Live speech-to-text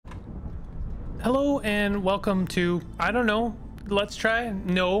Hello and welcome to, I don't know, let's try?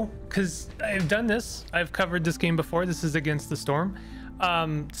 No, because I've done this. I've covered this game before. This is Against the Storm.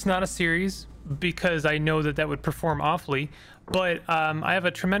 It's not a series because I know that would perform awfully, but I have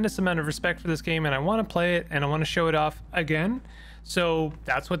a tremendous amount of respect for this game and I want to play it and I want to show it off again. So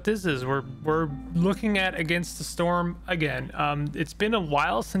that's what this is. We're looking at Against the Storm again. It's been a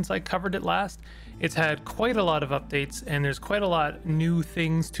while since I covered it last. It's had quite a lot of updates and there's quite a lot new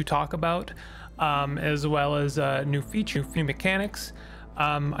things to talk about, as well as new features, new mechanics.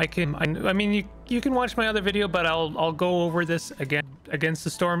 I mean, you can watch my other video, but I'll go over this again. Against the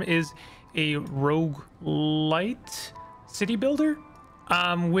Storm is a roguelite city builder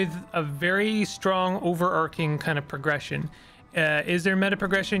with a very strong overarching kind of progression. Is there meta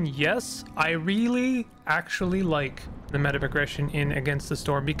progression? Yes, I really actually like the meta progression in Against the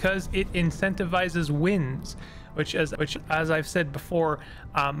Storm because it incentivizes wins, which as I've said before,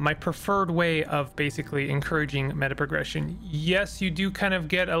 my preferred way of basically encouraging meta progression. Yes, you do kind of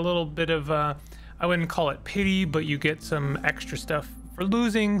get a little bit of I wouldn't call it pity, but you get some extra stuff for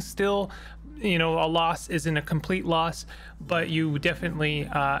losing. Still, you know, a loss isn't a complete loss, but you definitely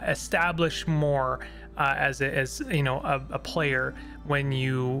establish more as you know, a player when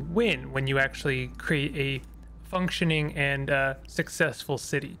you win, when you actually create a functioning and successful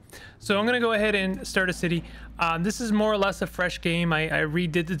city. So I'm going to go ahead and start a city. This is more or less a fresh game. I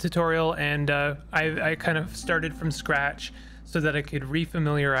redid the tutorial and I kind of started from scratch so that I could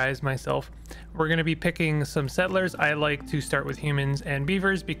refamiliarize myself. We're going to be picking some settlers. I like to start with humans and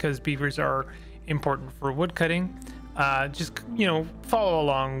beavers because beavers are important for wood cutting. Just, you know, follow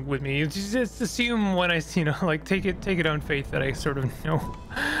along with me. Just assume when I, you know, like take it on faith that I sort of know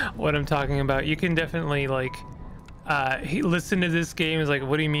what I'm talking about. You can definitely like listen to this game is like,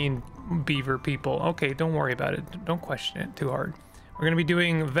 what do you mean beaver people? Okay, don't worry about it. Don't question it too hard. We're going to be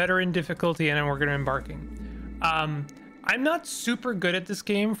doing veteran difficulty and then we're going to embarking. I'm not super good at this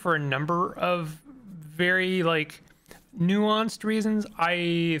game for a number of very like nuanced reasons.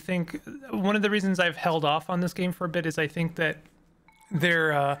 I think one of the reasons I've held off on this game for a bit is I think that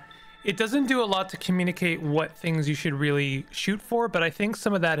it doesn't do a lot to communicate what things you should really shoot for, but I think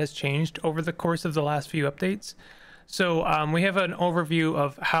some of that has changed over the course of the last few updates. So we have an overview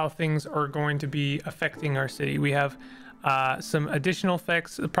of how things are going to be affecting our city. We have some additional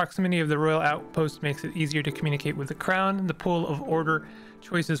effects. The proximity of the royal outpost makes it easier to communicate with the crown. The pool of order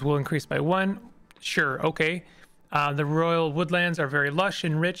choices will increase by 1. Sure, okay. The royal woodlands are very lush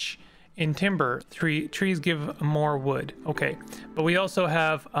and rich in timber. Trees give more wood. Okay, but we also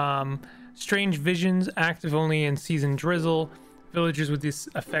have strange visions, active only in season drizzle. Villagers with this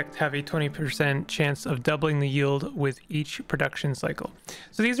effect have a 20% chance of doubling the yield with each production cycle.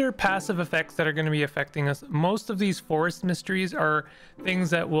 So these are passive effects that are going to be affecting us. Most of these forest mysteries are things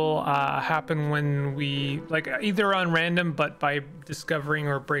that will happen when we, like, either on random, but by discovering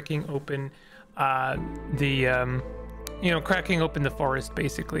or breaking open you know, cracking open the forest,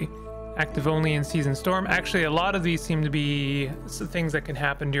 basically. Active only in season storm. Actually, a lot of these seem to be things that can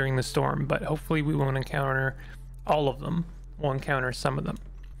happen during the storm, but hopefully we won't encounter all of them. We'll encounter some of them.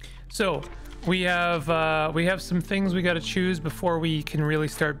 So we have some things we got to choose before we can really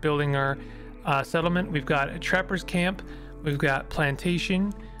start building our settlement. We've got a trapper's camp, we've got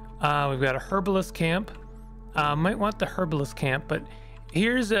plantation, we've got a herbalist camp. Might want the herbalist camp, but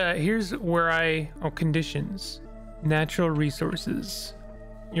here's where conditions. Natural resources.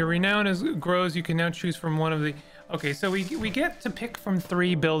 Your renown grows. You can now choose from one of the... Okay, so we get to pick from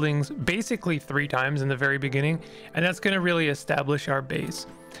 3 buildings basically 3 times in the very beginning, and that's going to really establish our base.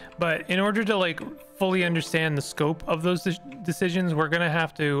 But in order to like fully understand the scope of those decisions, we're going to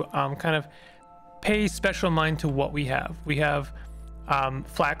have to kind of pay special mind to what we have. We have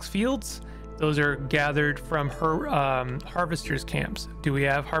flax fields. Those are gathered from harvesters camps. Do we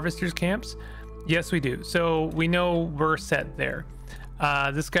have harvesters camps? Yes, we do. So we know we're set there.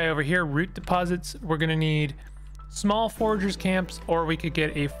 This guy over here, root deposits, we're going to need small foragers camps, or we could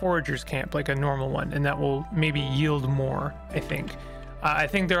get a foragers camp, like a normal one, and that will maybe yield more, I think. I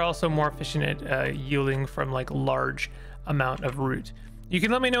think they're also more efficient at yielding from like large amount of root. You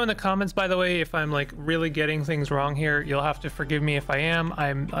can let me know in the comments, by the way, if I'm like really getting things wrong here. You'll have to forgive me if I am.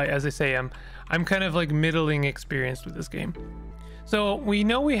 As I say, I'm kind of like middling experienced with this game. So we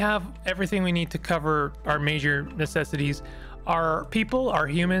know we have everything we need to cover our major necessities. Our people, our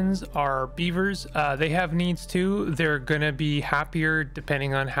humans, our beavers, they have needs too. They're gonna be happier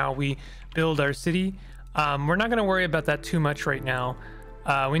depending on how we build our city. We're not gonna worry about that too much right now.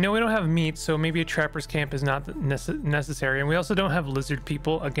 We know we don't have meat, so maybe a trapper's camp is not necessary. And we also don't have lizard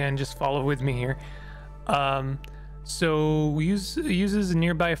people. Again, just follow with me here. So uses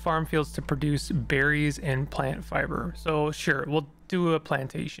nearby farm fields to produce berries and plant fiber. So sure, we'll do a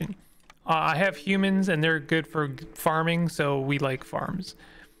plantation. I have humans and they're good for farming, so we like farms.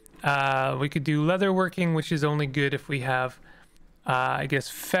 We could do leather working, which is only good if we have, I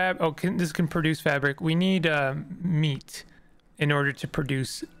guess, this can produce fabric. We need meat in order to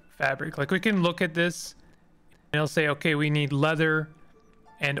produce fabric. Like we can look at this and it'll say, okay, we need leather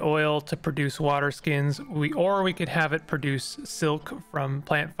and oil to produce water skins. Or we could have it produce silk from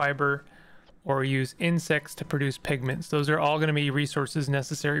plant fiber, or use insects to produce pigments. Those are all going to be resources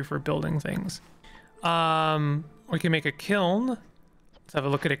necessary for building things. We can make a kiln. Let's have a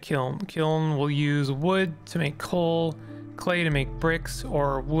look at a kiln. Kiln will use wood to make coal, clay to make bricks,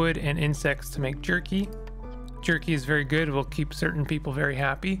 or wood and insects to make jerky. Jerky is very good. It will keep certain people very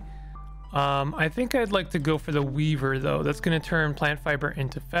happy. I think I'd like to go for the weaver though. That's going to turn plant fiber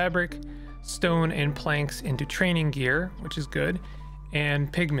into fabric, stone and planks into training gear, which is good,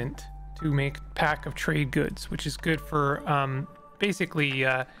 and pigment to make pack of trade goods, which is good for basically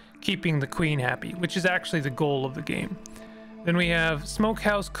keeping the queen happy, which is actually the goal of the game. Then we have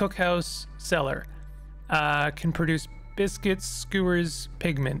smokehouse, cookhouse, cellar. Can produce biscuits, skewers,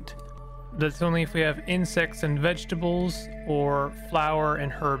 pigment. That's only if we have insects and vegetables, or flour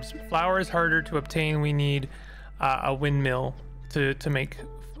and herbs. Flour is harder to obtain. We need a windmill to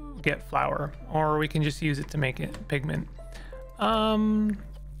get flour, or we can just use it to make it pigment.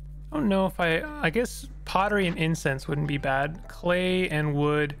 I don't know if I guess pottery and incense wouldn't be bad. Clay and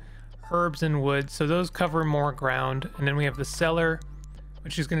wood, herbs and wood, so those cover more ground. And then we have the cellar,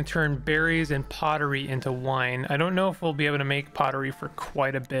 which is going to turn berries and pottery into wine. I don't know if we'll be able to make pottery for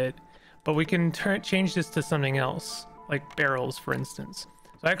quite a bit, but we can change this to something else, like barrels, for instance.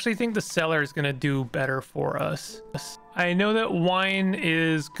 So I actually think the cellar is going to do better for us. I know that wine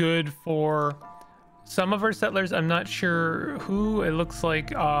is good for some of our settlers. I'm not sure who. It looks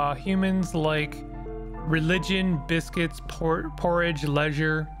like humans like religion, biscuits, porridge,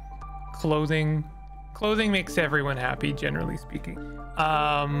 leisure, clothing. Clothing makes everyone happy, generally speaking.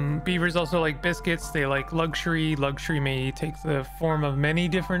 Beavers also like biscuits. They like luxury. Luxury may take the form of many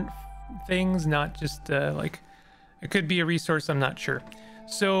different things, not just like it could be a resource. I'm not sure.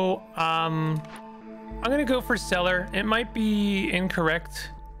 So I'm gonna go for cellar. It might be incorrect.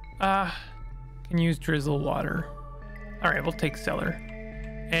 Can use drizzle water. All right, we'll take cellar.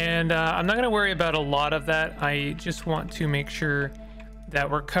 And I'm not gonna worry about a lot of that. I just want to make sure that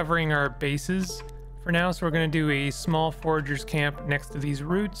we're covering our bases for now. So we're gonna do a small foragers camp next to these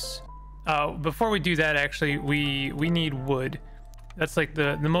roots. Before we do that, actually, we need wood. That's like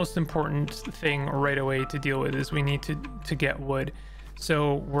the most important thing right away to deal with, is we need to get wood.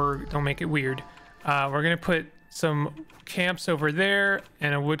 So don't make it weird. We're gonna put some camps over there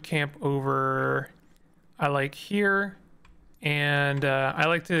and a wood camp over I like here, and I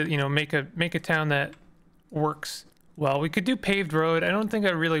like to, you know, make a town that works well. We could do paved road. I don't think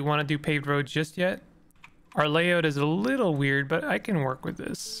I really want to do paved road just yet. Our layout is a little weird, but I can work with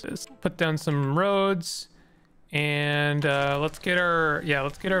this. Just put down some roads, and let's get our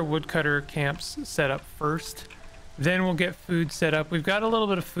woodcutter camps set up first. Then we'll get food set up. We've got a little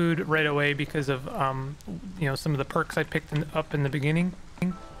bit of food right away because of you know, some of the perks I picked up in the beginning.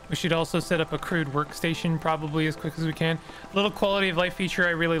 We should also set up a crude workstation probably as quick as we can. A little quality of life feature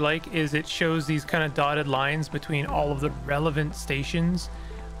I really like is it shows these kind of dotted lines between all of the relevant stations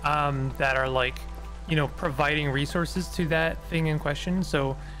that are, like, you know, providing resources to that thing in question.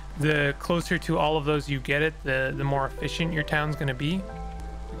 So the closer to all of those you get it, the more efficient your town's going to be.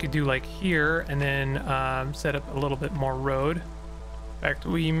 We could do like here, and then set up a little bit more road. In fact,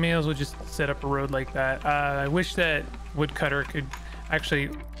 we may as well just set up a road like that. I wish that woodcutter could actually,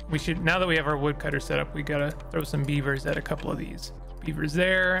 now that we have our woodcutter set up, we gotta throw some beavers at a couple of these. Beavers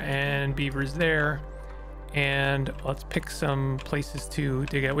there and beavers there. And let's pick some places to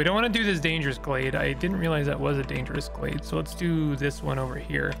dig at. We don't want to do this dangerous glade. I didn't realize that was a dangerous glade. So let's do this one over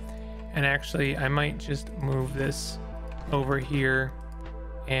here. And actually, I might just move this over here,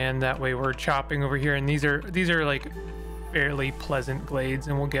 and that way we're chopping over here. And these are like fairly pleasant glades,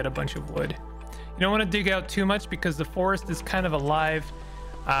 and we'll get a bunch of wood. You don't want to dig out too much because the forest is kind of alive,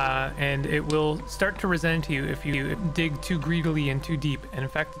 and it will start to resent you if you dig too greedily and too deep. And in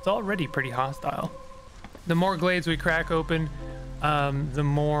fact, it's already pretty hostile. The more glades we crack open, the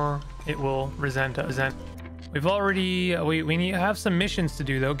more it will resent us. We've already we have some missions to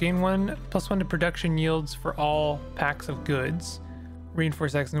do though. Gain +1 to production yields for all packs of goods.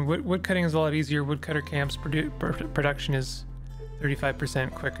 Reinforce accent. Wood cutting is a lot easier. Woodcutter camps production is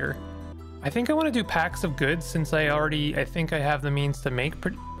 35% quicker. I think I want to do packs of goods since I think I have the means to make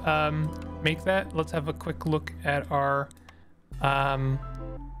make that. Let's have a quick look at our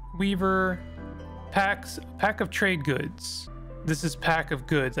weaver pack of trade goods. This is pack of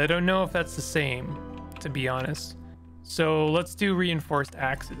goods. I don't know if that's the same, to be honest. So let's do reinforced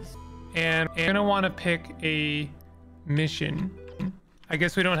axes. And I'm gonna want to pick a mission. I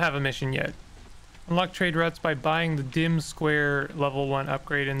guess we don't have a mission yet. Unlock trade routes by buying the dim square level 1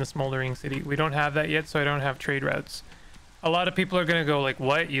 upgrade in the smoldering city. We don't have that yet, so I don't have trade routes. A lot of people are gonna go like,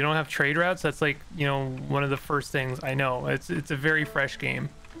 what, you don't have trade routes? That's like, you know, one of the first things. I know, it's a very fresh game.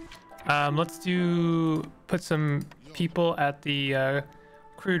 Let's put some people at the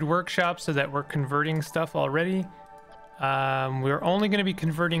crude workshop so that we're converting stuff already. We're only going to be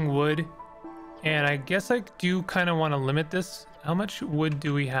converting wood, and I guess I do kind of want to limit this. How much wood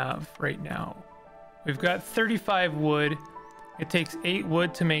do we have right now? We've got 35 wood. It takes 8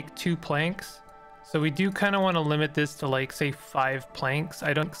 wood to make 2 planks, so we do kind of want to limit this to, like, say 5 planks.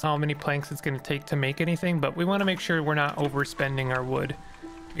 I don't know how many planks it's going to take to make anything, but we want to make sure we're not overspending our wood,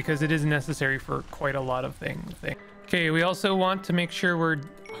 because it is necessary for quite a lot of things. Okay, we also want to make sure we're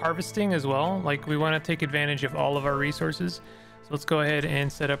harvesting as well. Like, we want to take advantage of all of our resources. So let's go ahead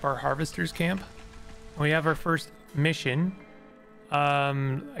and set up our harvesters camp. We have our first mission.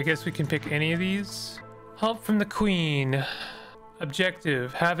 I guess we can pick any of these. Help from the queen.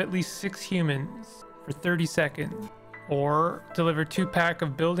 Objective, have at least 6 humans for 30 seconds. Or deliver 2 pack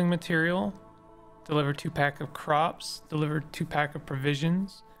of building material. Deliver 2 pack of crops. Deliver 2 pack of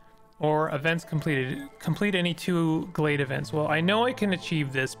provisions. Or events completed. Complete any 2 glade events. Well, I know I can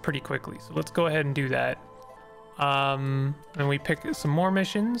achieve this pretty quickly, so let's go ahead and do that. And we pick some more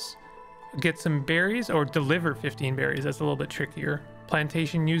missions. Get some berries, or deliver 15 berries. That's a little bit trickier.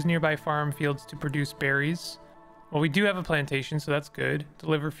 Plantation, use nearby farm fields to produce berries. Well, we do have a plantation, so that's good.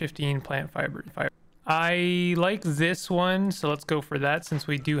 Deliver 15 plant fiber. I like this one, so let's go for that since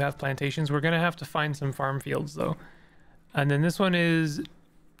we do have plantations. We're gonna have to find some farm fields though. And then this one is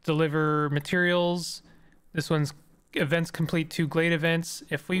deliver materials. This one's events complete 2 glade events.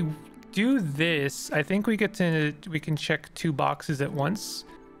 If we do this, I think we can check 2 boxes at once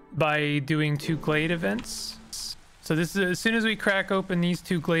by doing 2 glade events. So this is, as soon as we crack open these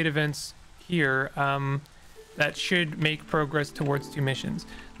 2 glade events here, that should make progress towards 2 missions.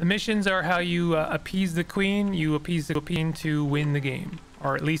 The missions are how you appease the queen. You appease the queen to win the game,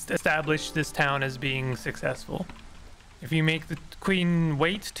 or at least establish this town as being successful. If you make the queen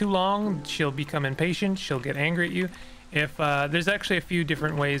wait too long, she'll become impatient. She'll get angry at you. If there's actually a few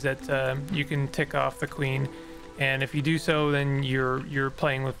different ways that you can tick off the queen, and if you do so, then you're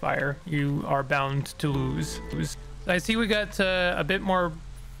playing with fire. You are bound to lose. I see we got a bit more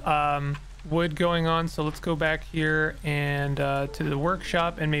wood going on, so let's go back here and to the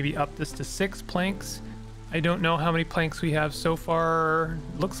workshop and maybe up this to 6 planks. I don't know how many planks we have so far.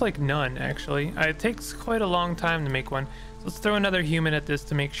 Looks like none, actually. It takes quite a long time to make one. So let's throw another human at this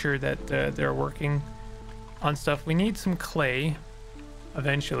to make sure that they're working on stuff. We need some clay.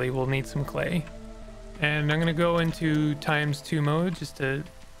 Eventually, we'll need some clay. And I'm going to go into ×2 mode just to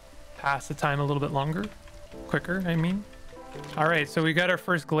pass the time a little bit longer. Quicker, I mean. All right, so we got our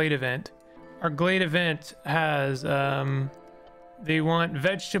first glade event. Our glade event has... they want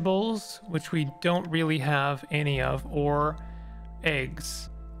vegetables, which we don't really have any of, or eggs.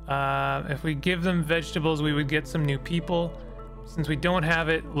 If we give them vegetables, we would get some new people. Since we don't have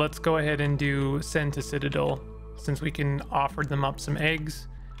it, let's go ahead and do send to Citadel, since we can offer them up some eggs.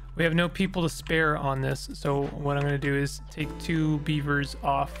 We have no people to spare on this, so what I'm going to do is take 2 beavers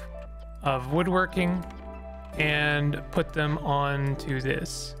off of woodworking and put them onto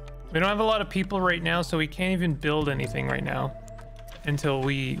this. We don't have a lot of people right now, so we can't even build anything right now until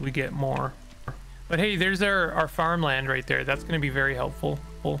we get more. But hey, there's our farmland right there. That's going to be very helpful.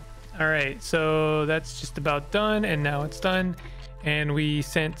 All right, so that's just about done, and now it's done, and we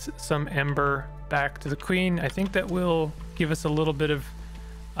sent some ember back to the queen. I think that will give us a little bit of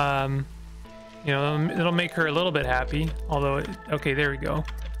you know, it'll make her a little bit happy, although okay, there we go.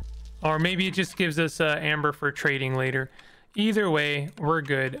 Or maybe it just gives us amber for trading later. Either way, we're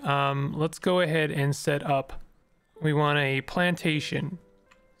good. Let's go ahead and set up. We want a plantation.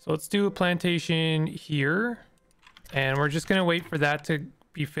 So let's do a plantation here. And we're just going to wait for that to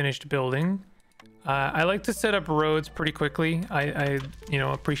be finished building. I like to set up roads pretty quickly. I you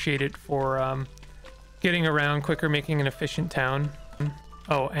know, appreciate it for getting around quicker, making an efficient town.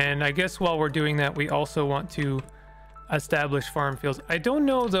 Oh, and I guess while we're doing that, we also want to establish farm fields. I don't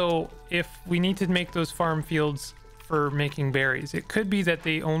know, though, if we need to make those farm fields for making berries. It could be that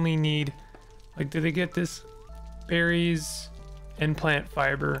they only need... Like, do they get this? Berries and plant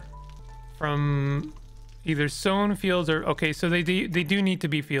fiber from either sown fields or okay, so they do need to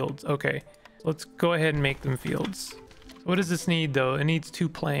be fields. Okay, let's go ahead and make them fields. What does this need though? It needs 2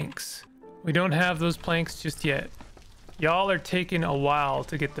 planks. We don't have those planks just yet. Y'all are taking a while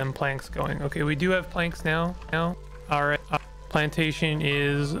to get them planks going. Okay, we do have planks now. All right, plantation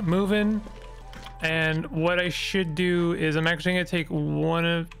is moving. And what I should do is I'm actually gonna take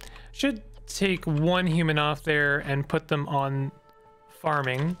one human off there and put them on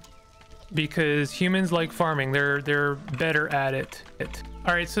farming, because humans like farming. They're better at it.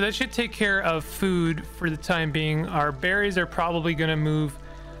 All right, so that should take care of food for the time being. Our berries are probably gonna move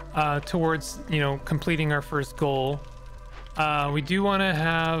towards, you know, completing our first goal. We do want to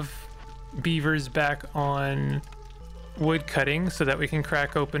have beavers back on wood cutting so that we can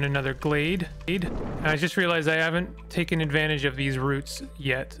crack open another glade. And I just realized I haven't taken advantage of these roots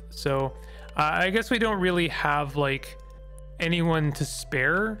yet, so I guess we don't really have like anyone to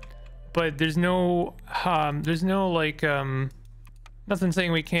spare, but there's no like nothing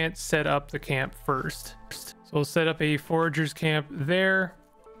saying we can't set up the camp first. So we'll set up a forager's camp there,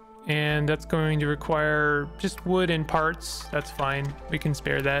 and that's going to require just wood and parts. That's fine, we can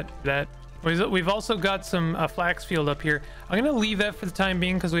spare that. We've also got some flax field up here. I'm gonna leave that for the time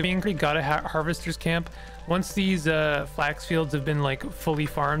being because we've already got a harvester's camp. Once these flax fields have been like fully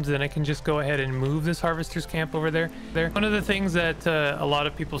farmed, then I can just go ahead and move this harvester's camp over there. One of the things that a lot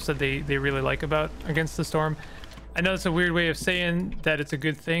of people said they really like about Against the Storm, I know it's a weird way of saying that it's a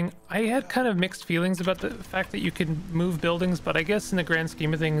good thing. I had kind of mixed feelings about the fact that you can move buildings, but I guess in the grand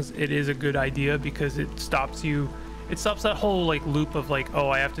scheme of things, it is a good idea because it stops that whole like loop of like, oh,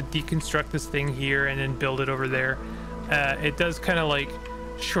 I have to deconstruct this thing here and then build it over there. It does kind of like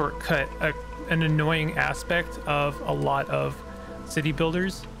shortcut an annoying aspect of a lot of city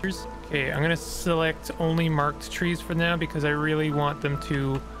builders. Okay, I'm gonna select only marked trees for now because I really want them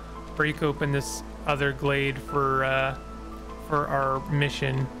to break open this other glade for our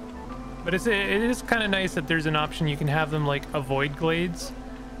mission. But it is kind of nice that there's an option you can have them like avoid glades,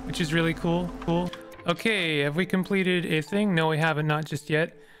 which is really cool. Okay, have we completed a thing? No, we haven't, not just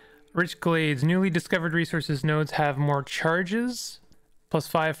yet. Rich glades. Newly discovered resources nodes have more charges.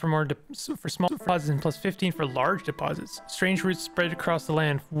 +5 for small deposits and +15 for large deposits. Strange roots spread across the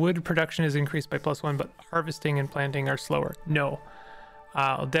land. Wood production is increased by +1, but harvesting and planting are slower. No.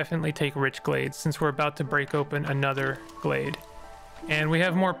 I'll definitely take rich glades since we're about to break open another glade. And we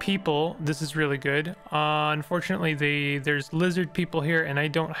have more people. This is really good. Unfortunately, there's lizard people here, and I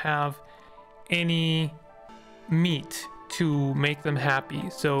don't have any meat to make them happy,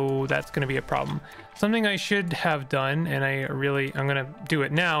 so that's going to be a problem. Something I should have done, and I'm going to do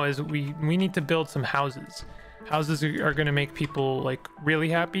it now, is we need to build some houses. Houses are going to make people like really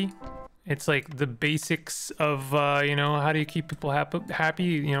happy. It's like the basics of you know, how do you keep people happy?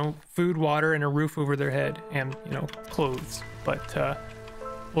 You know, food, water, and a roof over their head, and you know, clothes. But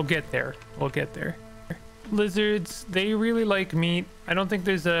we'll get there. Lizards, they really like meat. I don't think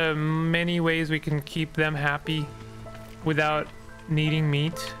there's many ways we can keep them happy without needing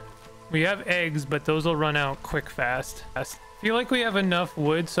meat. We have eggs, but those will run out fast. I feel like we have enough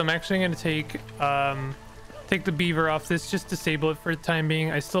wood, so I'm actually going to take the beaver off this, just disable it for the time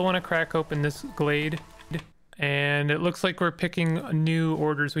being. I still want to crack open this glade, and it looks like we're picking new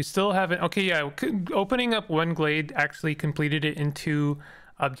orders. We still haven't. Okay, yeah, opening up one glade actually completed it in 2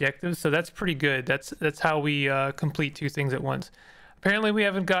 objectives, so that's pretty good. That's how we complete 2 things at once. Apparently we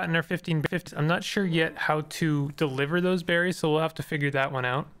haven't gotten our 15 berries. I'm not sure yet how to deliver those berries, so we'll have to figure that one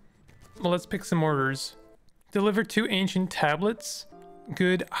out. Well, let's pick some orders. Deliver 2 ancient tablets.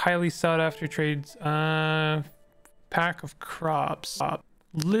 Good, highly sought after trades. Pack of crops.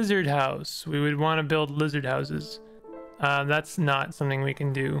 Lizard house. We would want to build lizard houses. That's not something we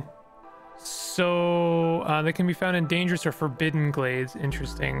can do. So they can be found in dangerous or forbidden glades.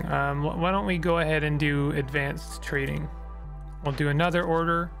 Interesting. Why don't we go ahead and do advanced trading? We'll do another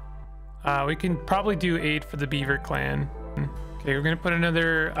order. We can probably do aid for the beaver clan. Okay, we're gonna put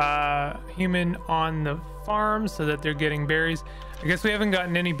another human on the farm so that they're getting berries. I guess we haven't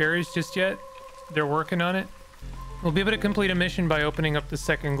gotten any berries just yet. They're working on it. We'll be able to complete a mission by opening up the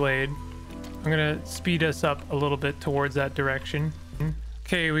second glade. I'm gonna speed us up a little bit towards that direction.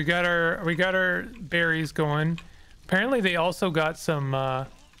 Okay, we got our berries going. Apparently they also got some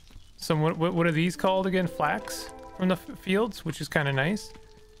what are these called again? Flax from the fields, which is kind of nice.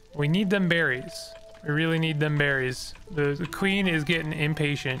 We need them berries. We really need them berries. The queen is getting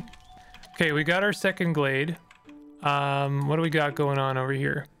impatient. Okay, we got our second glade. What do we got going on over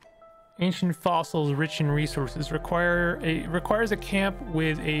here? Ancient fossils rich in resources requires a camp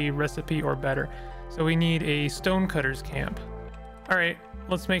with a recipe or better. So we need a stonecutter's camp. All right,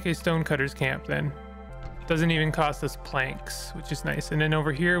 let's make a stonecutter's camp then. Doesn't even cost us planks, which is nice. And then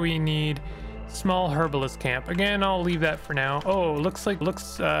over here we need small herbalist camp. Again, I'll leave that for now. Oh,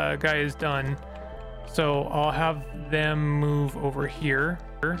 looks guy is done. So I'll have them move over here.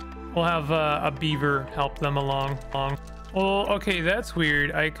 We'll have a beaver help them along. Well, okay, that's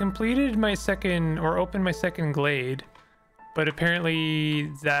weird. I completed my second, or opened my second glade, but apparently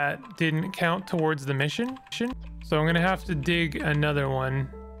that didn't count towards the mission. So I'm gonna have to dig another one.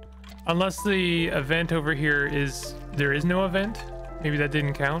 Unless the event over here is, there is no event. Maybe that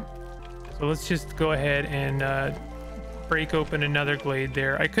didn't count. So let's just go ahead and break open another glade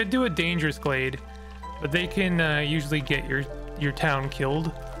there. I could do a dangerous glade, but they can usually get your town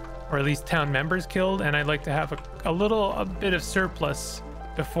killed, or at least town members killed, and I'd like to have a bit of surplus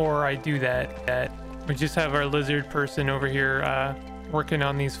before I do that. We just have our lizard person over here working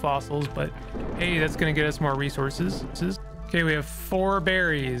on these fossils, but hey, that's gonna get us more resources. Okay, we have 4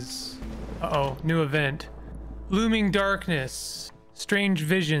 berries. Uh-oh, new event. Looming darkness. Strange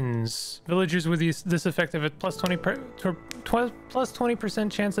visions. Villagers with this effect have a plus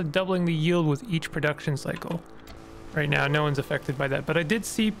 20% chance of doubling the yield with each production cycle. Right now, no one's affected by that, but I did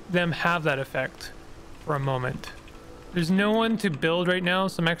see them have that effect for a moment. There's no one to build right now,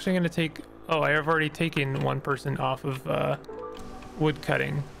 so I'm actually going to take... Oh, I have already taken one person off of wood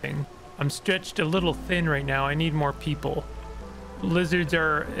cutting thing. I'm stretched a little thin right now. I need more people. Lizards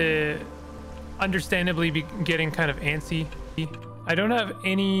are understandably getting kind of antsy. I don't have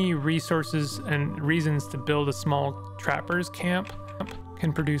any resources and reasons to build a small trapper's camp.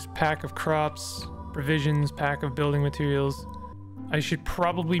 Can produce pack of crops, provisions, pack of building materials. I should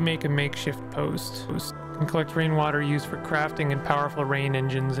probably make a makeshift post. Can collect rainwater used for crafting and powerful rain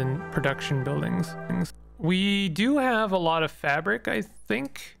engines and production buildings. We do have a lot of fabric, I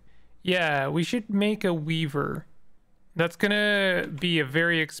think. Yeah, we should make a weaver. That's gonna be a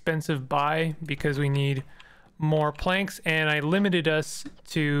very expensive buy because we need more planks, and I limited us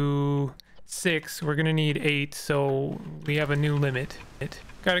to 6. We're gonna need 8, so we have a new limit.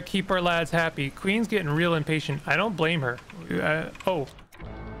 Gotta keep our lads happy. Queen's getting real impatient. I don't blame her. Oh,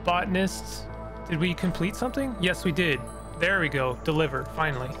 botanists. Did we complete something? Yes, we did. There we go. Deliver,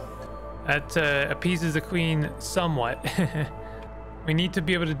 finally. That appeases the queen somewhat. We need to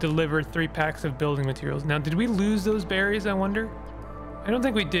be able to deliver 3 packs of building materials. Now, did we lose those berries, I wonder? I don't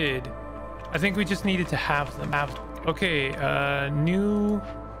think we did. I think we just needed to have them. Okay, new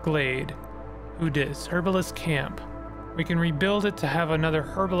glade. Who dis? Herbalist camp. We can rebuild it to have another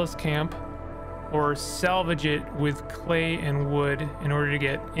herbalist camp, or salvage it with clay and wood in order to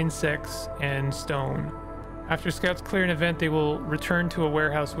get insects and stone. After scouts clear an event, they will return to a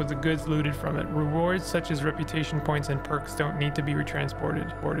warehouse with the goods looted from it. Rewards such as reputation points and perks don't need to be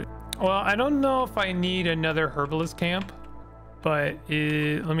retransported. Well, I don't know if I need another herbalist camp, but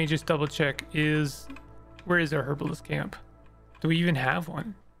let me just double check. Where is our herbalist camp? Do we even have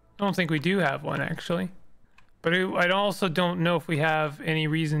one? I don't think we do have one, actually. But I also don't know if we have any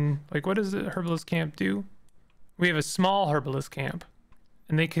reason, like, what does the herbalist camp do? We have a small herbalist camp,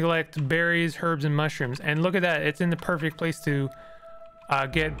 and they collect berries, herbs, and mushrooms. And look at that, it's in the perfect place to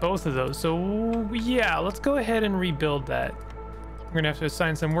get both of those. So yeah, let's go ahead and rebuild that. We're gonna have to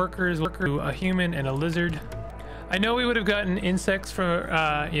assign some workers, a human and a lizard. I know we would have gotten insects for,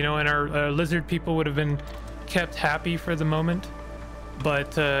 you know, and our lizard people would have been kept happy for the moment.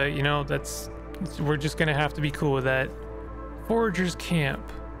 But, you know, we're just gonna have to be cool with that. Foragers camp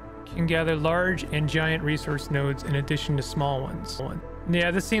can gather large and giant resource nodes in addition to small ones. Yeah,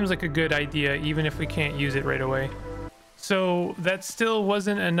 this seems like a good idea, even if we can't use it right away. So that still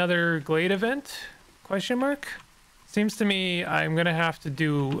wasn't another glade event? Question mark? Seems to me I'm gonna have to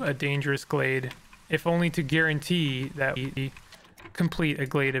do a dangerous glade, if only to guarantee that we complete a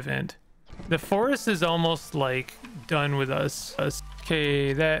glade event. The forest is almost like done with us.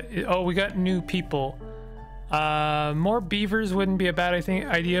 Okay, oh, we got new people. More beavers wouldn't be a bad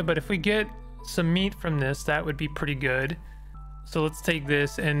idea, but if we get some meat from this, that would be pretty good. So let's take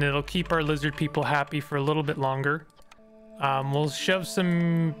this, and it'll keep our lizard people happy for a little bit longer. We'll shove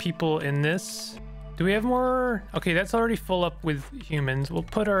some people in this. Do we have more? Okay, that's already full up with humans. We'll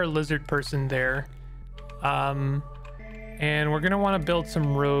put our lizard person there. And we're gonna want to build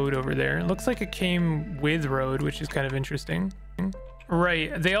some road over there. It looks like it came with road, which is kind of interesting.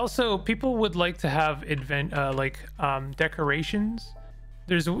 Right. They also, people would like to have decorations.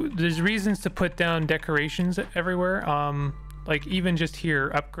 There's reasons to put down decorations everywhere. Like even just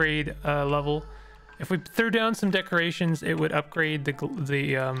here, upgrade level. If we threw down some decorations, it would upgrade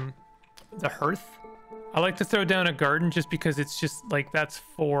the hearth. I like to throw down a garden just because it's just like that's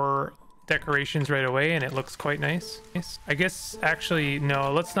decorations right away, and it looks quite nice. I guess actually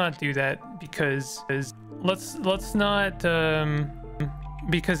no, let's not do that because let's not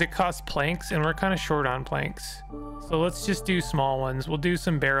because it costs planks and we're kind of short on planks. So let's just do small ones. We'll do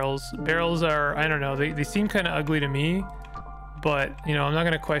some barrels. Barrels are, I don't know, they seem kind of ugly to me, but you know, I'm not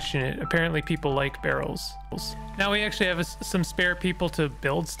going to question it. Apparently people like barrels. Now we actually have some spare people to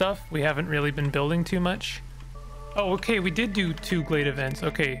build stuff. We haven't really been building too much. Oh, okay, we did do 2 glade events.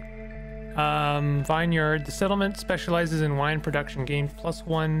 Okay. Vineyard. The settlement specializes in wine production. Gain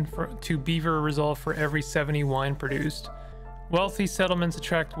 +1 to beaver resolve for every 70 wine produced. Wealthy settlements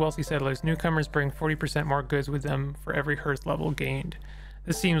attract wealthy settlers. Newcomers bring 40% more goods with them for every hearth level gained.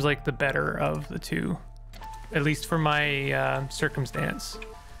 This seems like the better of the two, at least for my circumstance.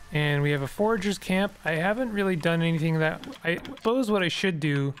 And we have a forager's camp. I haven't really done anything that... I suppose what I should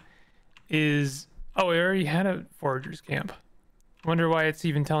do is... Oh, I already had a forager's camp. Wonder why it's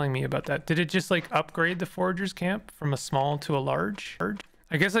even telling me about that. Did it just like upgrade the forager's camp from a small to a large?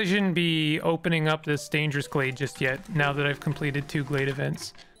 I guess I shouldn't be opening up this dangerous glade just yet, now that I've completed 2 glade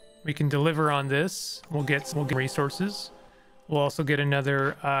events. We can deliver on this. We'll get some resources. We'll also get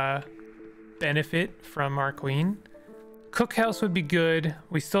another benefit from our queen. Cookhouse would be good.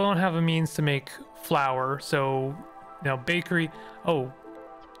 We still don't have a means to make flour, so now bakery. Oh,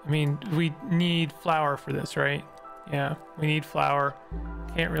 I mean, we need flour for this, right? Yeah, we need flour.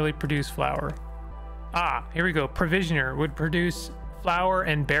 Can't really produce flour. Ah, here we go. Provisioner would produce flour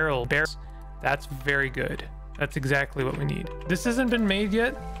and barrels. That's very good. That's exactly what we need. This hasn't been made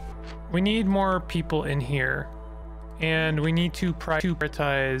yet. We need more people in here, and we need to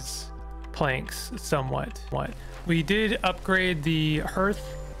prioritize planks somewhat. We did upgrade the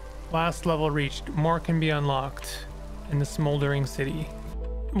hearth. Last level reached. More can be unlocked in the smoldering city.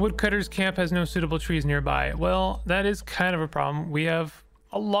 Woodcutter's camp has no suitable trees nearby. Well, that is kind of a problem. We have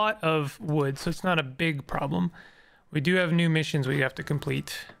a lot of wood, so it's not a big problem. We do have new missions we have to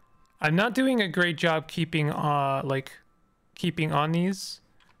complete. I'm not doing a great job keeping keeping on these.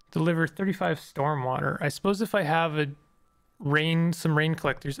 Deliver 35 stormwater. I suppose if I have some rain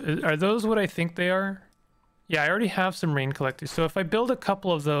collectors, are those what I think they are? Yeah, I already have some rain collectors. So if I build a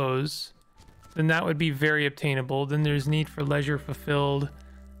couple of those, then that would be very obtainable. Then there's need for leisure fulfilled.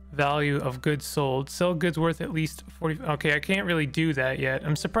 Value of goods sold. Sell goods worth at least 40. Okay, I can't really do that yet.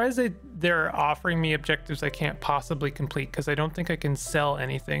 I'm surprised that they're offering me objectives I can't possibly complete because I don't think I can sell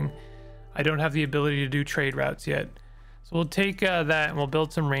anything. I don't have the ability to do trade routes yet. So we'll take that and we'll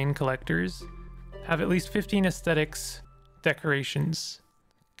build some rain collectors. Have at least 15 aesthetics decorations.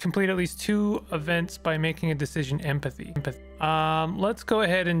 Complete at least 2 events by making a decision. Empathy. Let's go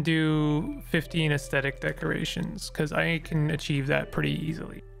ahead and do 15 aesthetic decorations because I can achieve that pretty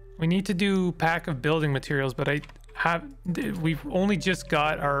easily. We need to do pack of building materials, but we've only just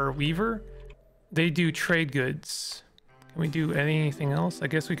got our weaver. They do trade goods. Can we do anything else? I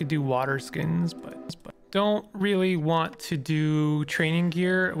guess we could do water skins, but don't really want to do training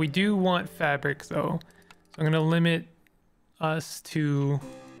gear. We do want fabric though. So I'm gonna limit us to,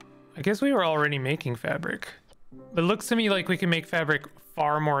 I guess we were already making fabric. But it looks to me like we can make fabric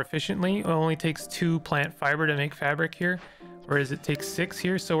far more efficiently. It only takes 2 plant fiber to make fabric here, whereas it takes 6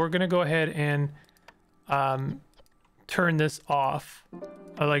 here. So we're gonna go ahead and turn this off.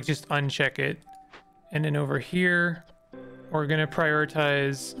 Just uncheck it. And then over here, we're gonna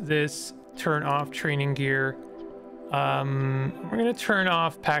prioritize this, turn off training gear. We're gonna turn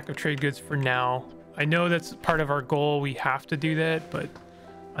off pack of trade goods for now. I know that's part of our goal. We have to do that, but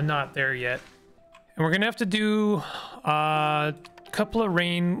I'm not there yet. And we're gonna have to do a couple of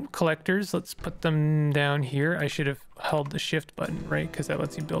rain collectors. Let's put them down here. I should have held the shift button, right? Because that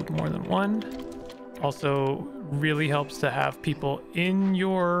lets you build more than one. Also really helps to have people in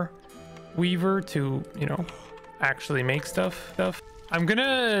your weaver to, you know, actually make stuff. I'm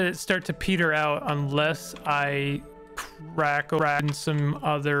gonna start to peter out unless I crack around some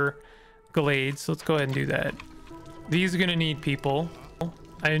other glades. So let's go ahead and do that. These are gonna need people.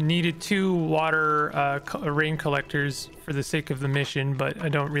 I needed 2 water rain collectors for the sake of the mission, but I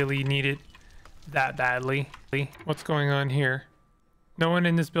don't really need it that badly. What's going on here? No one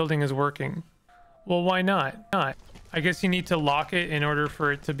in this building is working. Well, why not? I guess you need to lock it in order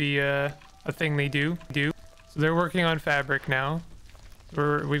for it to be a thing they do. So they're working on fabric now.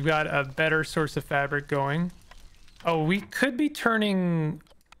 We've got a better source of fabric going. Oh, we could be turning...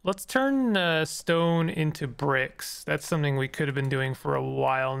 Let's turn stone into bricks. That's something we could have been doing for a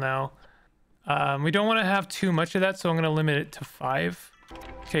while now. We don't want to have too much of that, so I'm going to limit it to 5.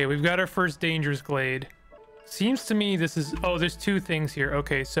 Okay, we've got our first dangerous glade. Seems to me this is... Oh, there's 2 things here.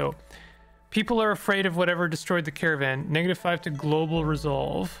 Okay, so people are afraid of whatever destroyed the caravan. -5 to global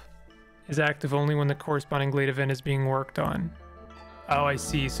resolve. is active only when the corresponding glade event is being worked on. Oh, I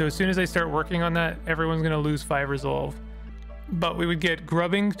see. So as soon as I start working on that, everyone's going to lose 5 resolve. But we would get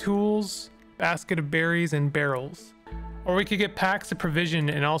grubbing tools, basket of berries, and barrels. Or we could get packs of provision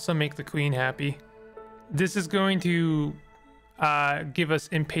and also make the queen happy. This is going to give us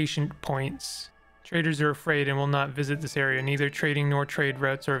impatient points. Traders are afraid and will not visit this area. Neither trading nor trade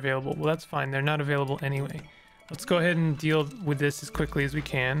routes are available. Well, that's fine. They're not available anyway. Let's go ahead and deal with this as quickly as we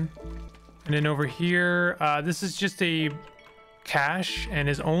can. And then over here, this is just a cache and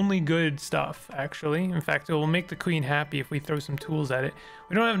is only good stuff, actually. In fact, it will make the queen happy if we throw some tools at it.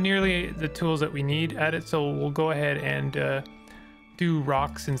 We don't have nearly the tools that we need at it, so we'll go ahead and do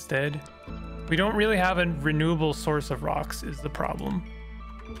rocks instead. We don't really have a renewable source of rocks is the problem,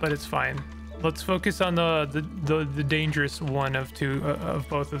 but it's fine. Let's focus on the dangerous one of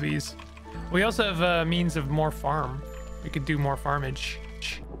both of these. We also have means of more farm. We could do more farmage.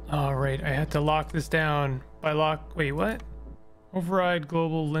 All right, I had to lock this down by lock. Wait, what? Override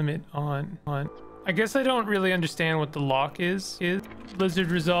global limit on. I guess I don't really understand what the lock is.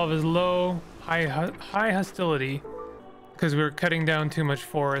 Lizard resolve is low, high hostility, because we're cutting down too much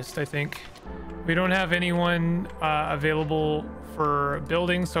forest, I think. We don't have anyone available for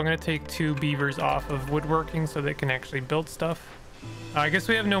building, so I'm going to take 2 beavers off of woodworking so they can actually build stuff. I guess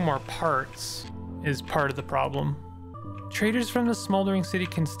we have no more parts is part of the problem. Traders from the smoldering city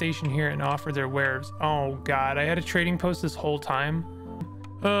can station here and offer their wares. Oh god, I had a trading post this whole time.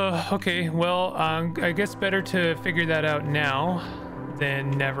 Okay, well, I guess better to figure that out now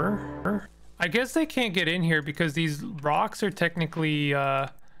than never. I guess they can't get in here because these rocks are technically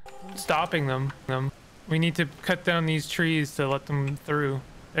stopping them. We need to cut down these trees to let them through.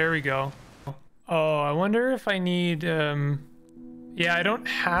 There we go. Oh, I wonder if I need yeah, I don't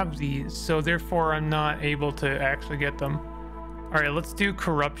have these, so therefore I'm not able to actually get them. All right, let's do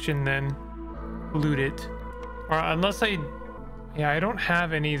corruption then. Loot it. Or unless yeah, I don't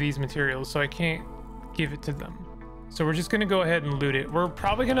have any of these materials, so I can't give it to them. So we're just gonna go ahead and loot it. We're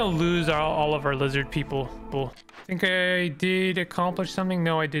probably gonna lose all of our lizard people. I think I did accomplish something.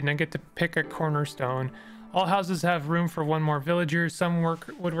 No, I didn't. I get to pick a cornerstone. All houses have room for 1 more villager. Some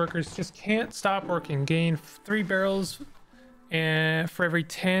woodworkers just can't stop working. Gain 3 barrels and for every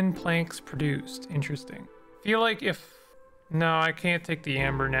 10 planks produced. Interesting. Feel like no, I can't take the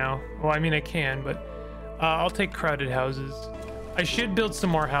amber now. Well, I mean I can, but I'll take crowded houses. I should build some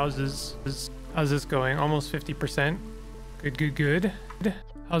more houses. How's this going? Almost 50%. Good.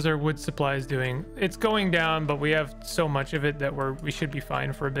 How's our wood supplies doing? It's going down, but we have so much of it that we should be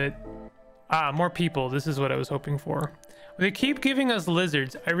fine for a bit. Ah, more people. This is what I was hoping for. They keep giving us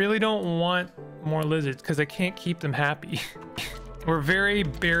lizards. I really don't want more lizards because I can't keep them happy. We're very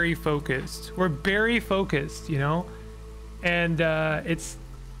berry focused. We're berry focused, you know? And it's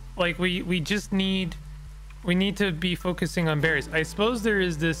like we just need to be focusing on berries. I suppose there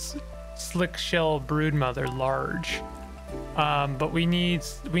is this slick shell broodmother large, but we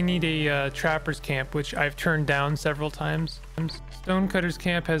need a trapper's camp, which I've turned down several times. Stonecutter's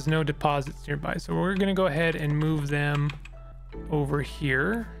camp has no deposits nearby, so we're gonna go ahead and move them over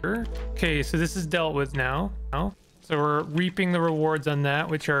here. Okay, so this is dealt with now. So we're reaping the rewards on that,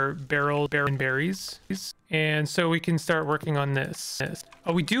 which are barrel and berries. And so we can start working on this.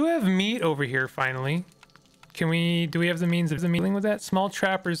 Oh, we do have meat over here finally. Do we have the means of dealing with that? Small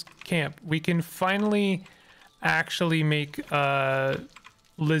trapper's camp. We can finally actually make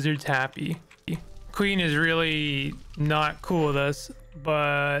lizards happy. Queen is really not cool with us,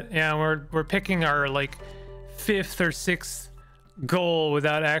 but yeah, we're picking our like 5th or 6th goal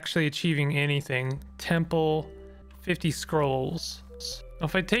without actually achieving anything. Temple, 50 scrolls.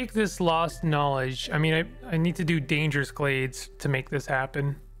 If I take this lost knowledge, I mean, I need to do dangerous glades to make this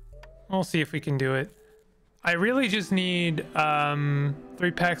happen. We'll see if we can do it. I really just need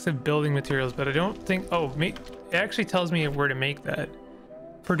 3 packs of building materials, but I don't think, it actually tells me where to make that.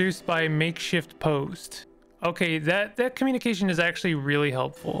 Produced by makeshift post. Okay, that communication is actually really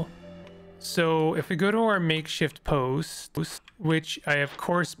helpful. So if we go to our makeshift post, which I of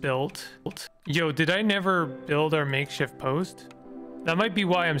course built. Yo, did I never build our makeshift post? That might be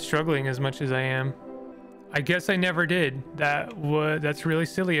why I'm struggling as much as I am. I guess I never did. That's really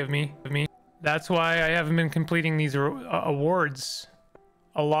silly of me. That's why I haven't been completing these awards.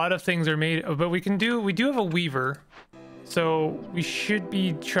 A lot of things are made, but we do have a weaver. So we should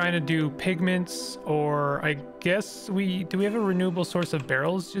be trying to do pigments, or I guess do we have a renewable source of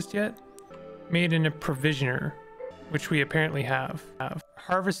barrels just yet? Made in a provisioner, which we apparently have.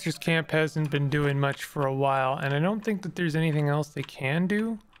 Harvester's camp hasn't been doing much for a while, and I don't think that there's anything else they can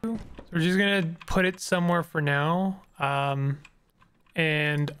do. So we're just gonna put it somewhere for now.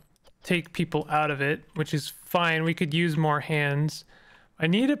 And take people out of it, which is fine. We could use more hands. I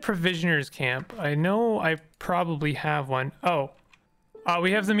need a provisioners camp. I know I probably have one. Oh,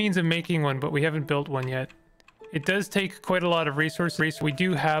 we have the means of making one, but we haven't built one yet. It does take quite a lot of resources. We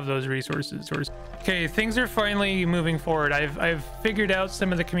do have those resources. Okay, things are finally moving forward. I've figured out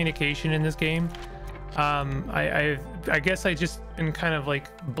some of the communication in this game. I guess I just been kind of like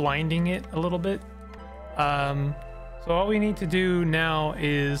blinding it a little bit. So all we need to do now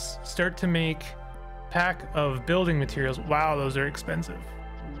is start to make pack of building materials. Wow, those are expensive.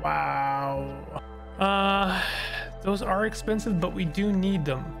 Wow. Those are expensive, but we do need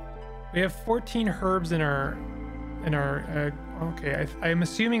them. We have 14 herbs in our okay, I'm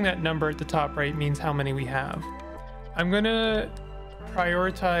assuming that number at the top right means how many we have. I'm gonna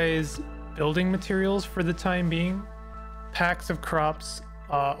prioritize building materials for the time being, packs of crops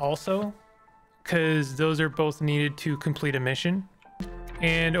also, because those are both needed to complete a mission.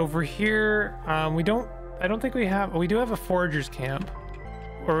 And over here, I don't think we do have a foragers camp,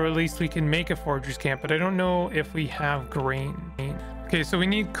 or at least we can make a foragers camp, but I don't know if we have grain. Okay, so we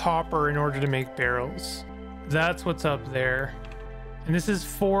need copper in order to make barrels. That's what's up there. And this is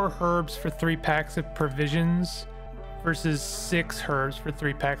 4 herbs for 3 packs of provisions versus 6 herbs for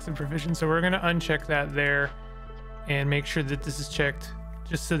 3 packs of provisions. So we're going to uncheck that there and make sure that this is checked,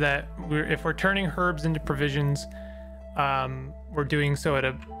 just so that if we're turning herbs into provisions, we're doing so at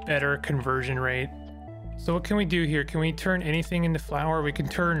a better conversion rate. So what can we do here? Can we turn anything into flour? We can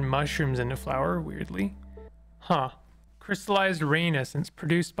turn mushrooms into flour, weirdly. Huh. Crystallized rain essence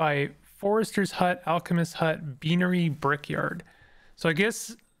produced by Forester's Hut, Alchemist's Hut, Beanery Brickyard. So I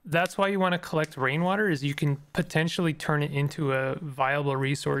guess that's why you want to collect rainwater, is you can potentially turn it into a viable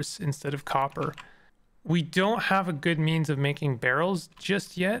resource instead of copper. We don't have a good means of making barrels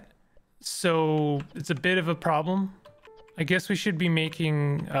just yet, so it's a bit of a problem. I guess we should be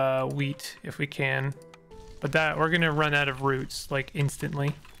making wheat if we can, but that we're gonna run out of roots like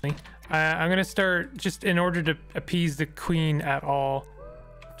instantly. I'm gonna start, just in order to appease the queen at all,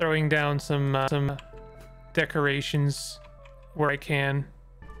 throwing down some decorations where I can,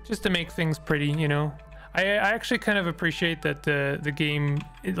 just to make things pretty, you know. I actually kind of appreciate that the game,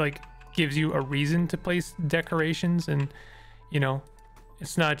 it like gives you a reason to place decorations, and you know,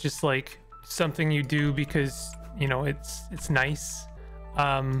 it's not just like something you do because, you know, it's nice.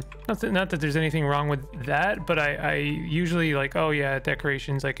 Not that there's anything wrong with that, but I usually like, oh yeah,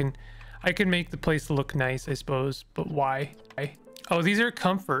 decorations, I can make the place look nice, I suppose, but why? Oh, these are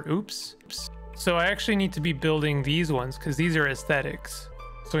comfort. Oops. So I actually need to be building these ones because these are aesthetics.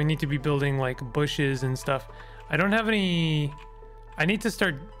 So I need to be building like bushes and stuff. I don't have any. I need to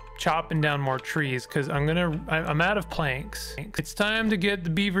start chopping down more trees because I'm out of planks. It's time to get the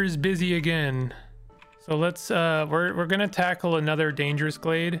beavers busy again. So let's we're gonna tackle another dangerous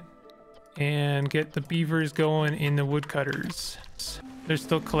glade and get the beavers going in the woodcutters. They're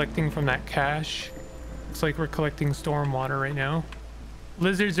still collecting from that cache. Looks like we're collecting stormwater right now.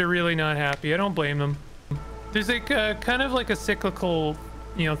 Lizards are really not happy. I don't blame them. There's like kind of like a cyclical,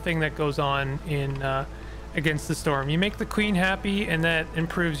 you know, thing that goes on in against the storm. You make the queen happy and that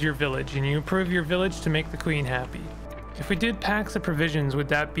improves your village, and you improve your village to make the queen happy. If we did packs of provisions, would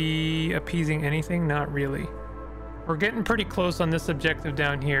that be appeasing anything? Not really. We're getting pretty close on this objective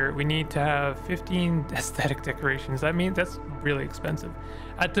down here. We need to have 15 aesthetic decorations. That means that's really expensive.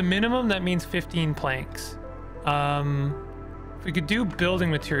 At the minimum, that means 15 planks. If we could do building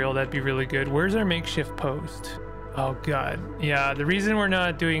material, that'd be really good. Where's our makeshift post? Oh god. Yeah, the reason we're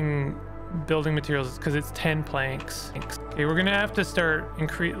not doing building materials is because it's 10 planks. Okay, we're gonna have to start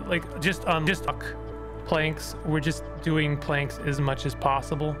just planks. We're just doing planks as much as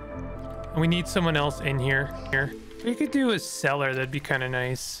possible. And we need someone else in here. We could do a cellar, that'd be kind of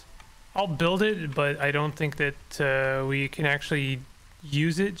nice. I'll build it, but I don't think that we can actually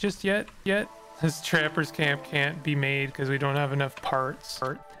use it just yet. This trapper's camp can't be made because we don't have enough parts.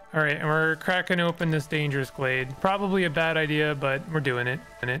 All right, and we're cracking open this dangerous glade. Probably a bad idea, but we're doing it.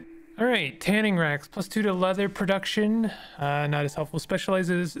 All right, tanning racks, +2 to leather production. Not as helpful.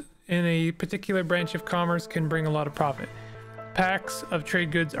 Specializes in a particular branch of commerce, can bring a lot of profit. Packs of trade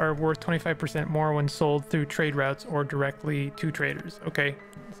goods are worth 25% more when sold through trade routes or directly to traders. Okay,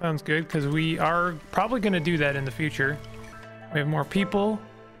 sounds good, because we are probably going to do that in the future. We have more people.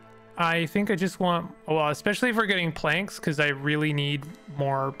 I think I just want, well, especially if we're getting planks, because I really need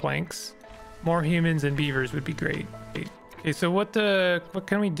more planks. More humans and beavers would be great. Okay, so what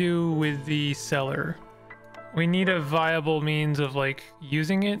can we do with the cellar? We need a viable means of like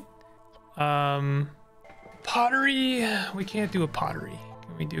using it. Pottery, we can't do a pottery.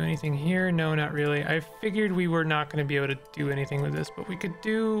 Can we do anything here? No, not really. I figured we were not going to be able to do anything with this, but we could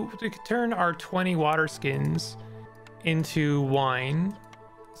turn our 20 water skins into wine.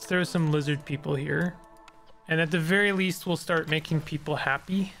 Let's throw some lizard people here. And at the very least, we'll start making people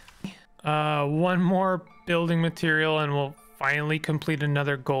happy. One more building material and we'll finally complete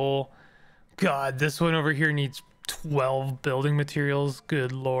another goal. God, this one over here needs 12 building materials.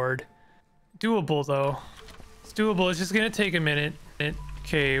 Good Lord. Doable though. It's doable. It's just gonna take a minute.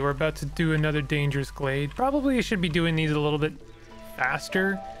 Okay, we're about to do another dangerous glade. Probably should be doing these a little bit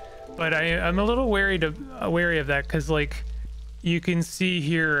faster, but I'm a little wary of that because, like, you can see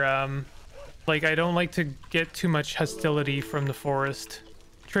here, like, I don't like to get too much hostility from the forest.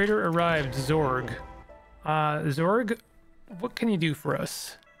 Trader arrived, Zorg. Zorg, what can you do for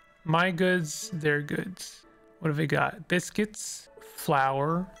us? My goods, their goods. What have we got? Biscuits,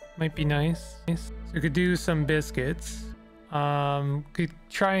 flour, might be nice. So we could do some biscuits. Could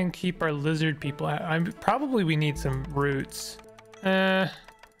try and keep our lizard people. Probably we need some roots.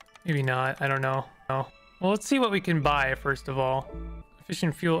 Maybe not. I don't know. No. Well, let's see what we can buy first of all.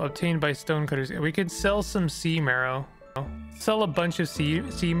 Efficient fuel obtained by stonecutters. We could sell some sea marrow. Sell a bunch of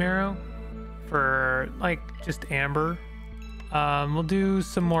sea marrow for like just amber. We'll do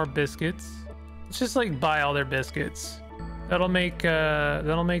some more biscuits. Let's just like buy all their biscuits. That'll make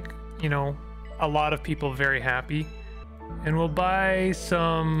you know, a lot of people very happy. And we'll buy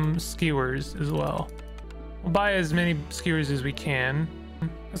some skewers as well. We'll buy as many skewers as we can.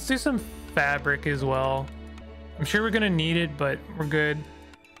 Let's do some fabric as well. I'm sure we're gonna need it, but we're good.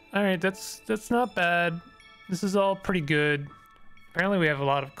 All right, that's not bad. This is all pretty good. Apparently we have a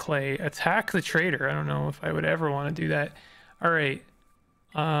lot of clay. Attack the trader. I don't know if I would ever want to do that. All right.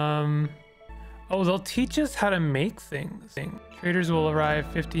 Oh, they'll teach us how to make things. Traders will arrive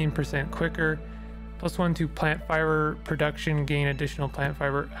 15% quicker. +1 to plant fiber production, gain additional plant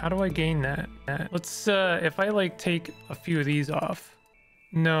fiber. How do I gain that? Let's, if I like take a few of these off.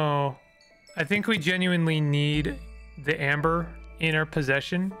 No, I think we genuinely need the amber in our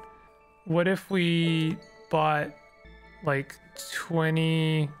possession. What if we bought like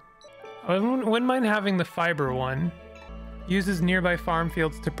 20? I wouldn't mind having the fiber one. Uses nearby farm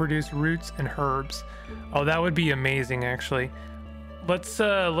fields to produce roots and herbs. Oh, that would be amazing actually. Let's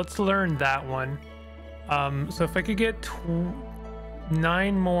learn that one. So if I could get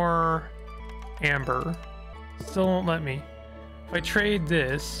 9 more amber, still won't let me. If I trade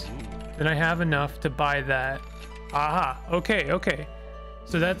this, then I have enough to buy that. Aha, okay.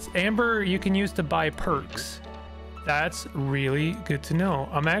 So that's amber you can use to buy perks. That's really good to know.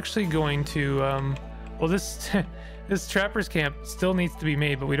 I'm actually going to, well, this this trapper's camp still needs to be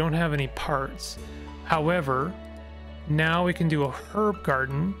made, but we don't have any parts. However, now we can do a herb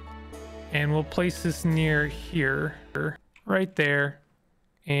garden. And we'll place this near here, right there.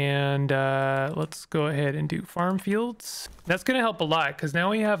 And let's go ahead and do farm fields. That's gonna help a lot because now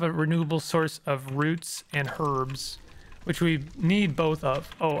we have a renewable source of roots and herbs, which we need both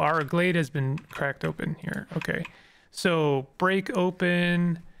of. Oh, our glade has been cracked open here. Okay, so break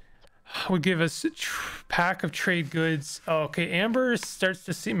open would give us a pack of trade goods. Oh, okay, amber starts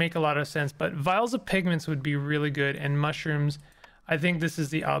to make a lot of sense, but vials of pigments would be really good, and mushrooms. I think this is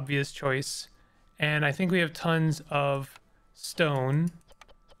the obvious choice. And I think we have tons of stone.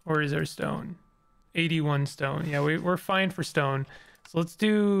 Or is there stone? 81 stone. Yeah, we're fine for stone. So let's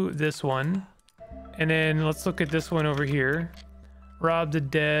do this one. And then let's look at this one over here. Rob the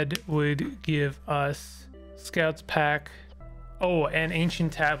Dead would give us Scouts Pack. Oh, and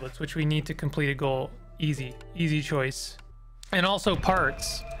Ancient Tablets, which we need to complete a goal. Easy choice. And also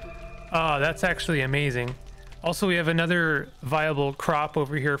parts. Oh, that's actually amazing. Also, we have another viable crop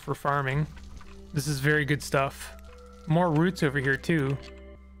over here for farming. This is very good stuff. More roots over here too.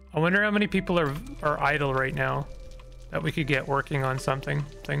 I wonder how many people are idle right now that we could get working on something.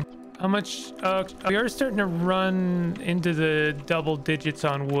 How much? We are starting to run into the double digits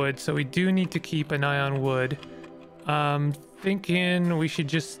on wood, so we do need to keep an eye on wood. Thinking we should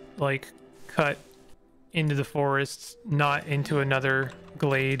just like cut into the forests, not into another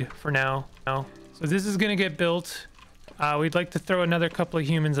glade for now. So this is gonna get built. We'd like to throw another couple of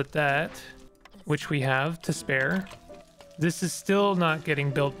humans at that, which we have to spare. This is still not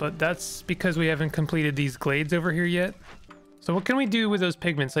getting built, but that's because we haven't completed these glades over here yet. So what can we do with those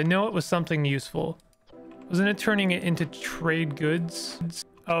pigments? I know it was something useful. Wasn't it turning it into trade goods?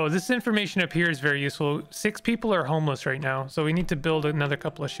 Oh, this information up here is very useful. 6 people are homeless right now, so we need to build another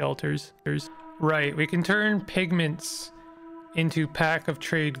couple of shelters. Right, we can turn pigments into pack of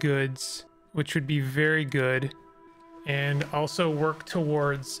trade goods, which would be very good, and also work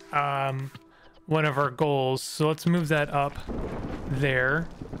towards one of our goals. So let's move that up. there.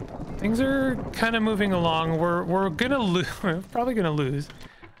 Things are kind of moving along. We're gonna lose. We're probably gonna lose.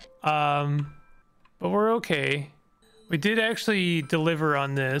 But we're okay. We did actually deliver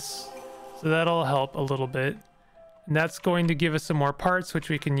on this, so that'll help a little bit. And that's going to give us some more parts, which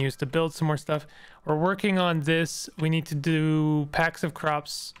we can use to build some more stuff. We're working on this. We need to do packs of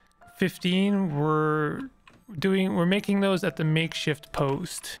crops 15. We're making those at the makeshift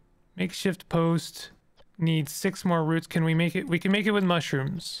post. Makeshift post needs 6 more roots. Can we make it? We can make it with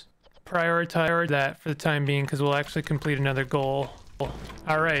mushrooms. Prioritize that for the time being, because we'll actually complete another goal.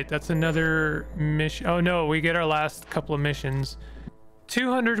 All right, that's another mission. Oh no, we get our last couple of missions.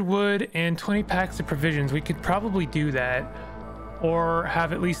 200 wood and 20 packs of provisions. We could probably do that, or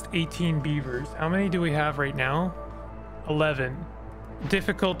have at least 18 beavers. How many do we have right now? 11.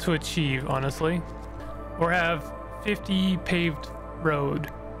 Difficult to achieve, honestly. Or have 50 paved road.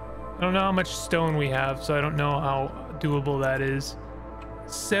 I don't know how much stone we have, so I don't know how doable that is.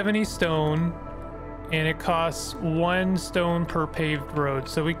 70 stone, and it costs 1 stone per paved road.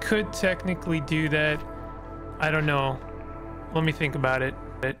 So we could technically do that. I don't know. Let me think about it.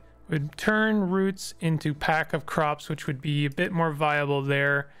 It would turn roots into pack of crops, which would be a bit more viable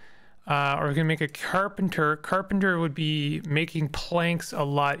there. Or we can make a carpenter. Carpenter would be making planks a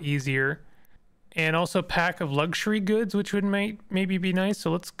lot easier. And also pack of luxury goods, which would maybe be nice.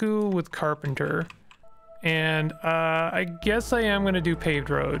 So let's go with carpenter. And I guess I am going to do paved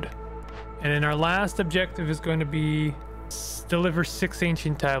road. And then our last objective is going to be deliver 6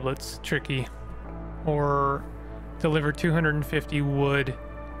 ancient tablets. Tricky. Or deliver 250 wood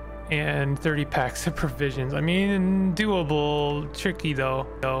and 30 packs of provisions. I mean, doable. Tricky though.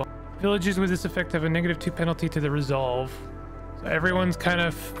 Villages with this effect have a -2 penalty to the resolve. So everyone's kind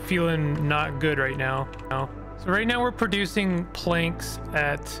of feeling not good right now. So right now we're producing planks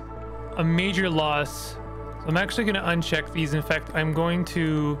at a major loss. So I'm actually going to uncheck these. In fact, I'm going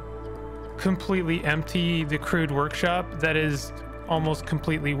to completely empty the crude workshop. That is almost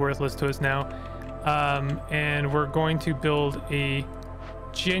completely worthless to us now. And we're going to build a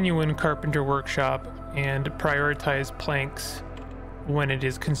genuine carpenter workshop and prioritize planks when it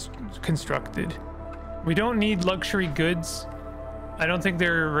is constructed. We don't need luxury goods. I don't think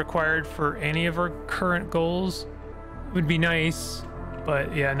they're required for any of our current goals. Would be nice,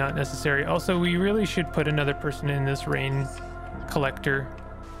 but yeah, not necessary. Also, we really should put another person in this rain collector.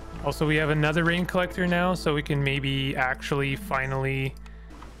 Also, we have another rain collector now, so we can maybe actually finally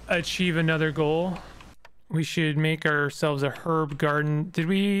achieve another goal. We should make ourselves a herb garden. Did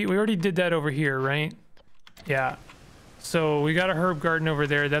we already did that over here, right? Yeah. So we got a herb garden over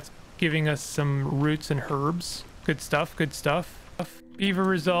there. That's giving us some roots and herbs. Good stuff, good stuff. Beaver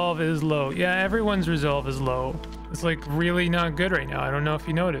resolve is low. Yeah, everyone's resolve is low. It's like really not good right now. I don't know if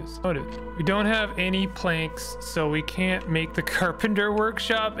you noticed. We don't have any planks, so we can't make the carpenter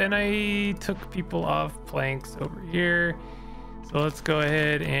workshop, and I took people off planks over here. So let's go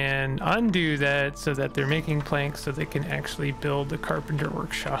ahead and undo that so that they're making planks so they can actually build the carpenter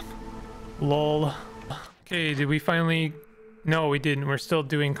workshop. Lol. Okay, did we finally... No, we didn't. We're still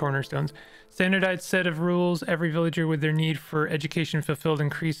doing cornerstones. Standardized set of rules. Every villager with their need for education fulfilled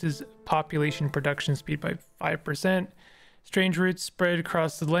increases population production speed by 5%. Strange roots spread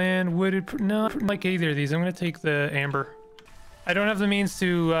across the land. Wooded... No, I don't like either of these. I'm going to take the amber. I don't have the means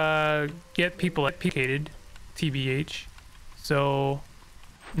to get people educated, TBH. So,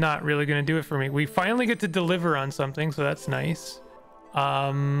 not really going to do it for me. We finally get to deliver on something, so that's nice.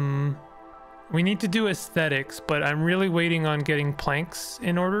 We need to do aesthetics, but I'm really waiting on getting planks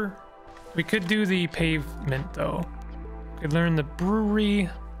in order. We could do the pavement, though. We could learn the brewery,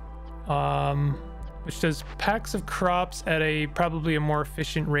 which does packs of crops at a probably a more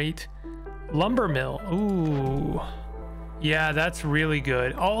efficient rate. Lumber mill. Ooh. Yeah, that's really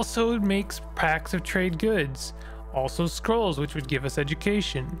good. Also makes packs of trade goods. Also scrolls, which would give us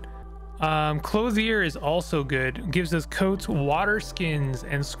education. Clothier is also good. Gives us coats, water skins,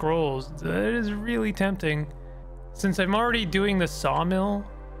 and scrolls. That is really tempting. Since I'm already doing the sawmill,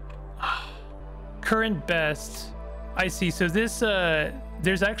 current best. I see. So this,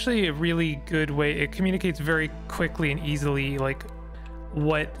 there's actually a really good way. It communicates very quickly and easily, like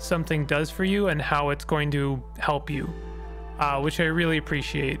what something does for you and how it's going to help you. Which I really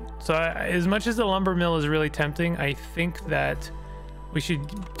appreciate. So as much as the lumber mill is really tempting, I think that we should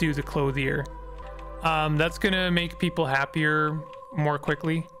do the clothier. That's gonna make people happier more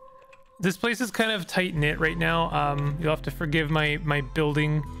quickly. This place is kind of tight knit right now. You'll have to forgive my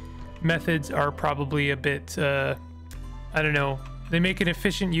building methods are probably a bit, I don't know. They make an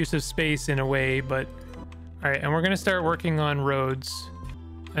efficient use of space in a way, but all right. And we're gonna start working on roads,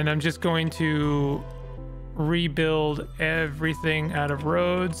 and I'm just going to rebuild everything out of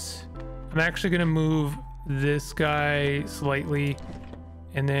roads. I'm actually gonna move this guy slightly,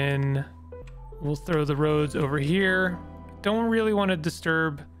 and then we'll throw the roads over here. Don't really want to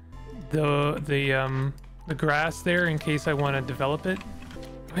disturb the grass there in case I want to develop it.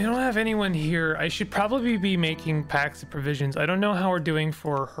 We don't have anyone here. I should probably be making packs of provisions. I don't know how we're doing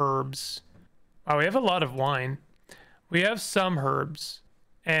for herbs. Oh, we have a lot of wine. We have some herbs,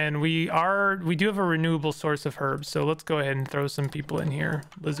 and we do have a renewable source of herbs. So let's go ahead and throw some people in here.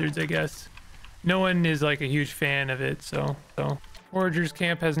 Lizards, I guess. No one is like a huge fan of it, so. Foragers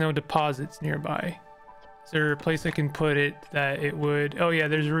camp has no deposits nearby. Is there a place I can put it that it would? Oh yeah,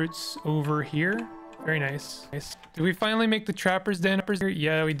 there's roots over here. Very nice. Did we finally make the trapper's den?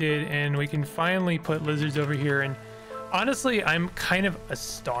 Yeah, we did, and we can finally put lizards over here. And honestly, I'm kind of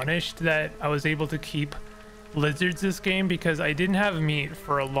astonished that I was able to keep lizards this game, because I didn't have meat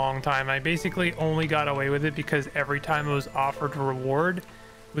for a long time. I basically only got away with it because every time it was offered a reward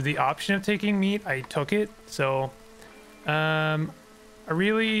with the option of taking meat, I took it. So I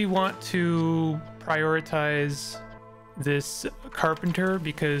really want to prioritize this carpenter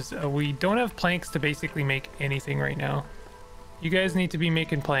because we don't have planks to basically make anything right now. You guys need to be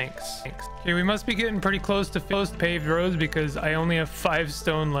making planks. Okay, we must be getting pretty close to paved roads because I only have 5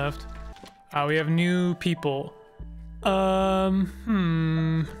 stone left. We have new people. More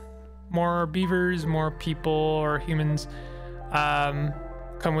beavers, more people or humans.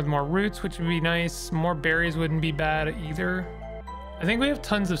 Come with more roots, which would be nice. More berries wouldn't be bad either. I think we have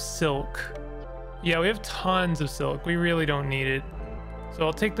tons of silk. Yeah, we have tons of silk. We really don't need it. So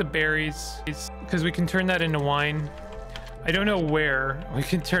I'll take the berries because we can turn that into wine. I don't know where we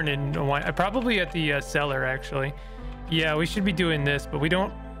can turn it into wine. Probably at the cellar, actually. Yeah, we should be doing this, but we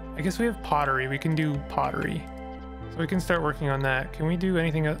don't. I guess we have pottery. We can do pottery. So we can start working on that. Can we do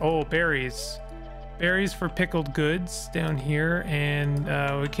anything else? Oh, berries. Berries for pickled goods down here. And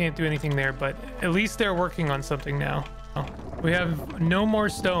we can't do anything there, but at least they're working on something now. Oh, we have no more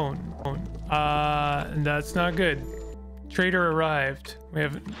stone. That's not good. Trader arrived.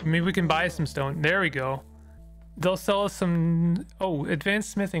 Maybe we can buy some stone. There we go. They'll sell us some. Oh,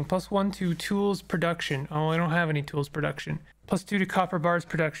 advanced smithing +1 to tools production. Oh, I don't have any tools production. +2 to copper bars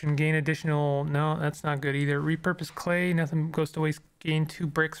production. Gain additional. No, that's not good either. Repurpose clay. Nothing goes to waste. Gain 2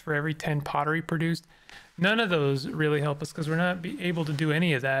 bricks for every 10 pottery produced. None of those really help us because we're not able to do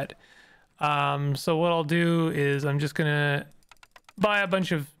any of that. So what I'll do is I'm just gonna buy a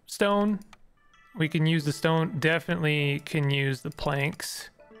bunch of stone. We can use the stone. Definitely can use the planks.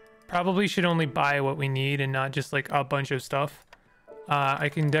 Probably should only buy what we need and not just like a bunch of stuff. I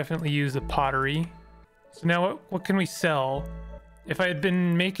can definitely use the pottery. So now what can we sell? If I had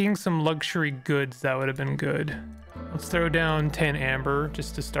been making some luxury goods, that would have been good. Let's throw down 10 amber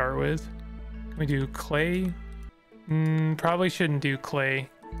just to start with. Can we do clay? Probably shouldn't do clay.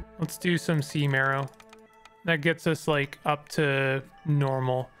 Let's do some sea marrow. That gets us like up to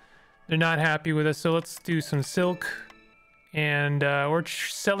normal. They're not happy with us, so let's do some silk. And we're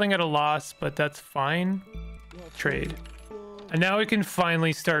selling at a loss, but that's fine. Trade. And now we can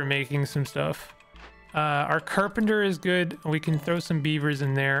finally start making some stuff. Our carpenter is good. We can throw some beavers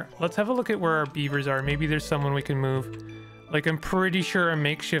in there. Let's have a look at where our beavers are. Maybe there's someone we can move. Like, I'm pretty sure a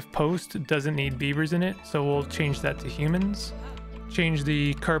makeshift post doesn't need beavers in it, so we'll change that to humans. Change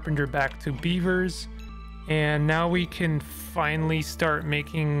the carpenter back to beavers. And now we can finally start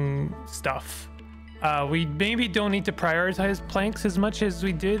making stuff. We maybe don't need to prioritize planks as much as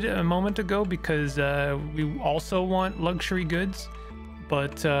we did a moment ago because we also want luxury goods.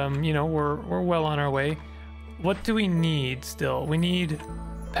 But, you know, we're well on our way. What do we need still? We need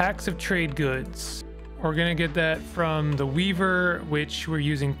packs of trade goods. We're going to get that from the weaver, which we're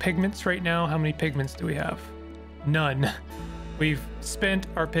using pigments right now. How many pigments do we have? None. We've spent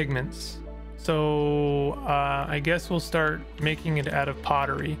our pigments. So I guess we'll start making it out of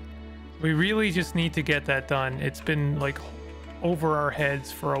pottery. We really just need to get that done. It's been like over our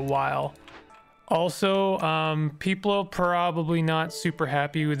heads for a while. Also, people are probably not super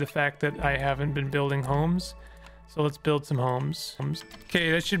happy with the fact that I haven't been building homes. So let's build some homes.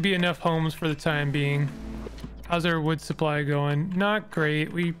 Okay, that should be enough homes for the time being. How's our wood supply going? Not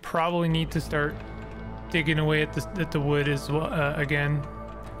great. We probably need to start digging away at the wood as well, again.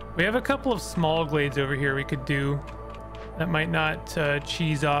 We have a couple of small glades over here we could do. That might not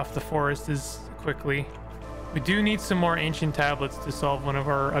cheese off the forest as quickly. We do need some more ancient tablets to solve one of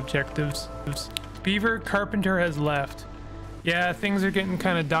our objectives. Beaver carpenter has left. Yeah, things are getting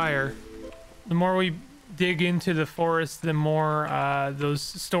kind of dire. The more we dig into the forest, the more those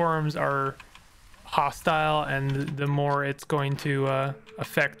storms are hostile and the more it's going to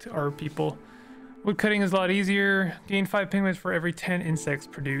affect our people. Wood cutting is a lot easier. Gain 5 pigments for every 10 insects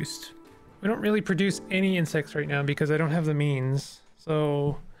produced. We don't really produce any insects right now because I don't have the means.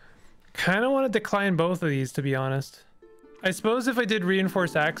 So kind of want to decline both of these, to be honest. I suppose if I did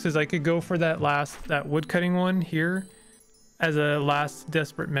reinforced axes, I could go for that wood cutting one here as a last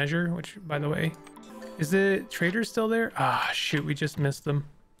desperate measure, which, by the way, is the trader still there? Ah, shoot, we just missed them.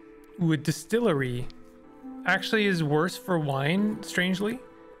 Ooh, a distillery actually is worse for wine, strangely.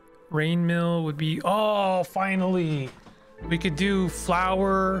 Rain mill would be, oh, finally. We could do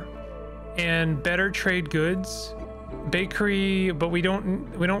flour and better trade goods. Bakery, but we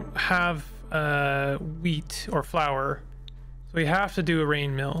don't have wheat or flour. So we have to do a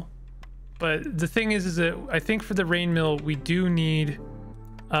rain mill. But the thing is that I think for the rain mill, we do need,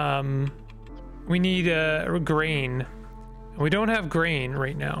 grain. And we don't have grain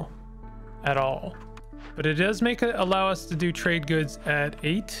right now at all. But it does allow us to do trade goods at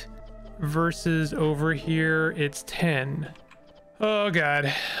 8 versus over here, it's 10. Oh,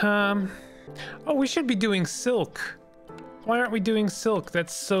 God. Oh, we should be doing silk. Why aren't we doing silk?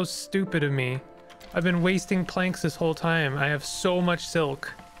 That's so stupid of me. I've been wasting planks this whole time. I have so much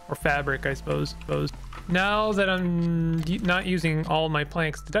silk, or fabric, I suppose. Now that I'm not using all my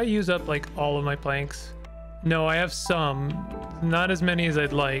planks, did I use up like all of my planks? No, I have some, not as many as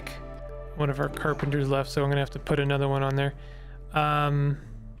I'd like. One of our carpenters left, so I'm gonna have to put another one on there.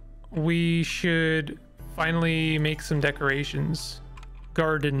 We should finally make some decorations,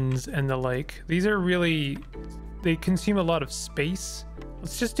 gardens and the like. These are really, they consume a lot of space.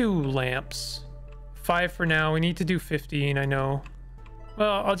 Let's just do lamps. 5 for now. We need to do 15, I know.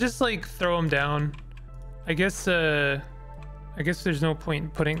 Well, I'll just like throw them down. I guess there's no point in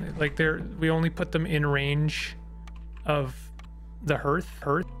putting, like, we only put them in range of the hearth.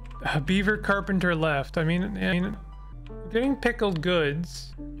 A beaver carpenter left. I mean, we're getting pickled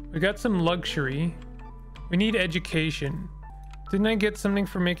goods. We got some luxury. We need education. Didn't I get something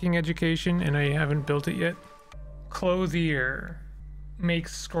for making education and I haven't built it yet? Clothier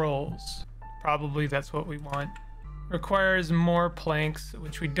makes scrolls. Probably that's what we want. Requires more planks,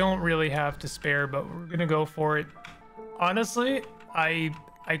 which we don't really have to spare, but we're gonna go for it. Honestly, I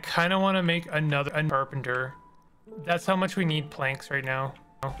kind of want to make another carpenter. That's how much we need planks right now.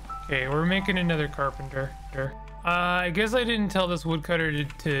 Okay, we're making another carpenter. I guess I didn't tell this woodcutter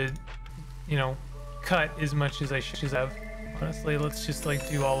to you know, cut as much as I should have. Honestly, let's just like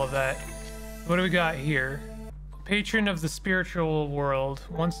do all of that. What do we got here? Patron of the spiritual world.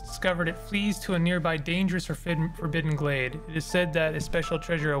 Once discovered, it flees to a nearby dangerous or forbidden glade. It is said that a special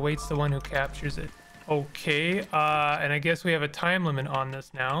treasure awaits the one who captures it. Okay, and I guess we have a time limit on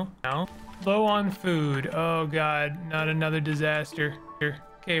this now. Low on food. Oh god, not another disaster.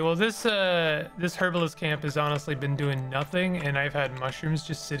 Okay, well this herbalist camp has honestly been doing nothing, and I've had mushrooms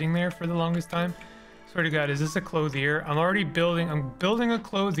just sitting there for the longest time. Swear to god, is this a clothier? I'm building a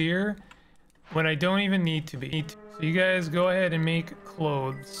clothier when I don't even need to be. So you guys go ahead and make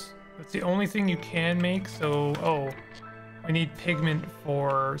clothes. That's the only thing you can make, so, oh, we need pigment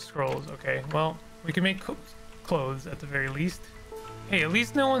for scrolls. Okay, well, we can make clothes at the very least. Hey, at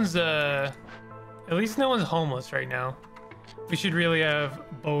least no one's homeless right now. We should really have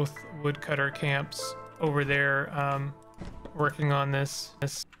both woodcutter camps over there, working on this.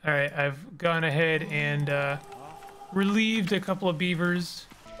 All right, I've gone ahead and relieved a couple of beavers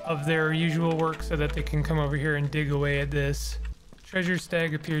of their usual work so that they can come over here and dig away at this. Treasure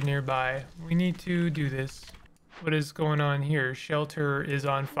stag appeared nearby. We need to do this. What is going on here? Shelter is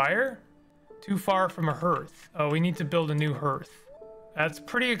on fire? Too far from a hearth. Oh, we need to build a new hearth. That's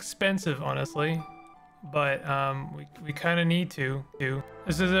pretty expensive, honestly, but we kind of need to.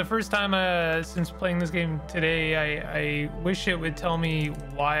 This is the first time since playing this game today. I wish it would tell me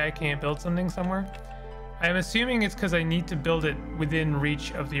why I can't build something somewhere. I'm assuming it's because I need to build it within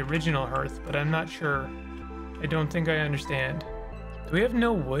reach of the original hearth, but I'm not sure. I don't think I understand. Do we have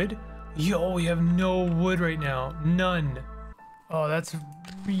no wood? Yo, we have no wood right now. None. Oh, that's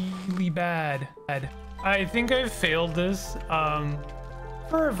really bad. I think I've failed this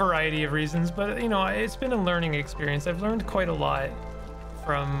for a variety of reasons, but you know, it's been a learning experience. I've learned quite a lot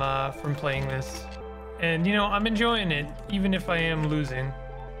from playing this, and you know, I'm enjoying it, even if I am losing.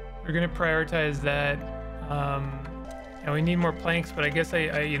 We're gonna prioritize that. And we need more planks, but I guess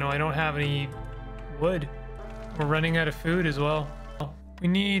I don't have any wood. We're running out of food as well. We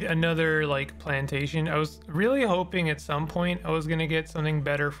need another like plantation. I was really hoping at some point I was gonna get something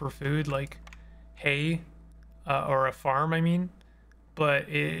better for food, like hay, or a farm, I mean, but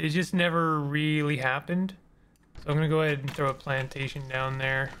it just never really happened. So I'm gonna go ahead and throw a plantation down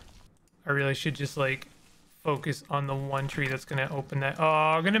there. I really should just like focus on the one tree that's gonna open that. Oh,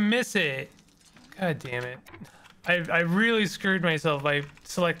 I'm gonna miss it. God damn it. I really screwed myself by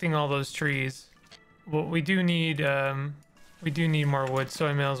selecting all those trees. Well, we do need more wood, so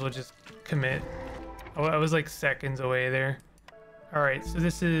I may as well just commit. Oh, I was like seconds away there. All right, so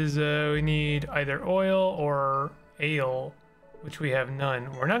this is, we need either oil or ale, which we have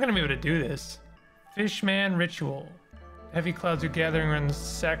none. We're not gonna be able to do this. Fishman ritual. Heavy clouds are gathering around the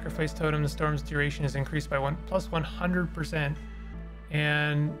sacrifice totem. The storm's duration is increased by plus 100%.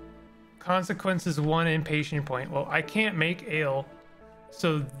 And consequences 1 impatient point. Well, I can't make ale,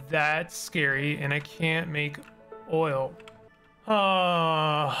 so that's scary, and I can't make oil.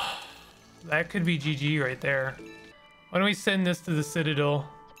 Oh, that could be GG right there. Why don't we send this to the Citadel?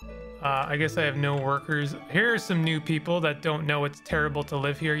 I guess I have no workers. Here are some new people that don't know it's terrible to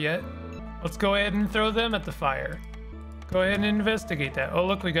live here yet. Let's go ahead and throw them at the fire. Go ahead and investigate that. Oh,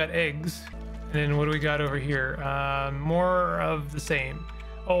 look, we got eggs. And then what do we got over here? More of the same.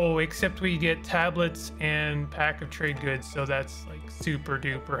 Oh, except we get tablets and pack of trade goods, so that's like super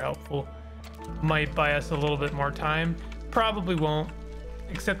duper helpful. Might buy us a little bit more time. Probably won't,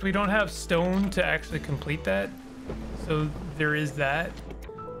 except we don't have stone to actually complete that. So there is that.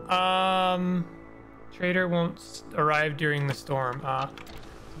 Trader won't arrive during the storm.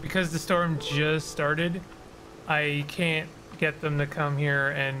 Because the storm just started, I can't get them to come here,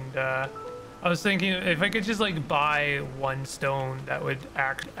 and I was thinking if I could just like buy 1 stone, that would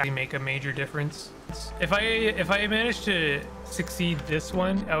actually make a major difference. If I managed to succeed this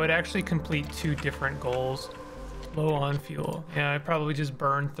one, I would actually complete 2 different goals. Low on fuel. Yeah, I probably just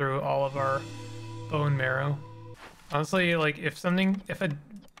burned through all of our bone marrow. Honestly, like if a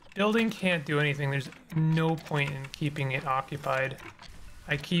building can't do anything, there's no point in keeping it occupied.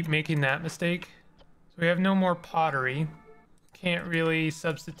 I keep making that mistake. So we have no more pottery. Can't really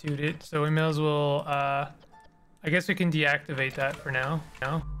substitute it, so we may as well, I guess we can deactivate that for now.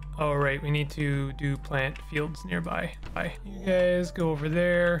 Oh, right, we need to do plant fields nearby. Bye. You guys go over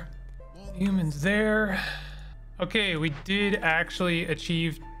there. Humans there. Okay, we did actually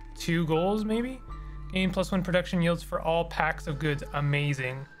achieve 2 goals, maybe? Gain +1 production yields for all packs of goods.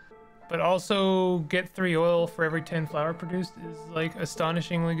 Amazing. But also get 3 oil for every 10 flour produced is like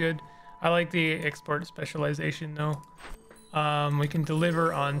astonishingly good. I like the export specialization though. We can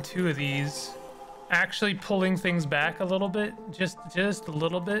deliver on 2 of these. Actually pulling things back a little bit, just a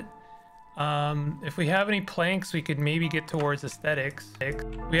little bit. If we have any planks, we could maybe get towards aesthetics.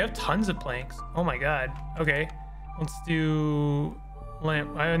 We have tons of planks. Oh my god. Okay, let's do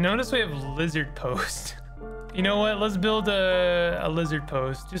lamp. I noticed we have lizard post. You know what? Let's build a lizard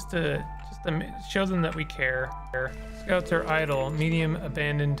post just to show them that we care. Scouts are idle. Medium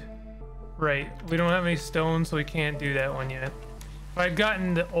abandoned. Right. We don't have any stone, so we can't do that one yet. If I'd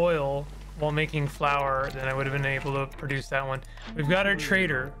gotten the oil while making flour, then I would have been able to produce that one. We've got our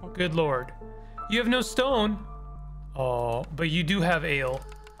trader. Good lord. You have no stone. Oh, but you do have ale.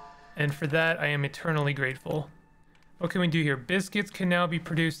 And for that, I am eternally grateful. What can we do here? Biscuits can now be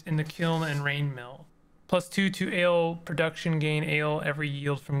produced in the kiln and rain mill. +2 to ale production, gain ale every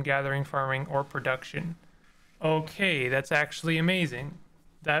yield from gathering, farming, or production. Okay, that's actually amazing.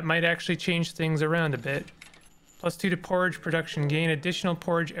 That might actually change things around a bit. +2 to porridge production, gain additional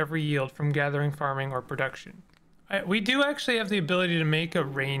porridge every yield from gathering, farming, or production. We do actually have the ability to make a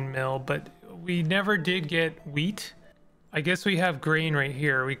rain mill, but we never did get wheat. I guess we have grain right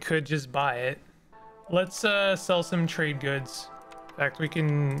here. We could just buy it. Let's sell some trade goods. In fact, we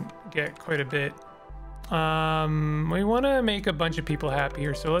can get quite a bit. We want to make a bunch of people happy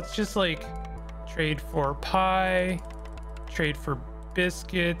here, so let's just like trade for pie, trade for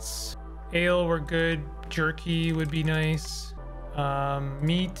biscuits, ale, we're good, jerky would be nice,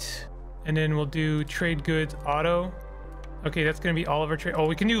 meat, and then we'll do trade goods auto. Okay, that's gonna be all of our trade. Oh,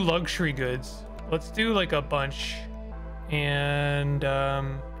 we can do luxury goods. Let's do like a bunch and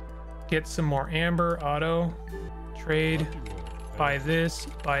get some more amber auto, trade, buy this,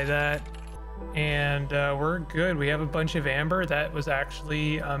 buy that. And we're good. We have a bunch of amber. That was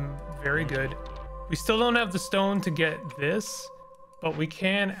actually very good. We still don't have the stone to get this, but we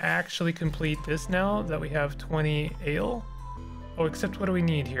can actually complete this now that we have 20 ale. Oh, except what do we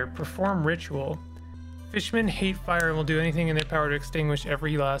need here? Perform ritual. Fishermen hate fire and will do anything in their power to extinguish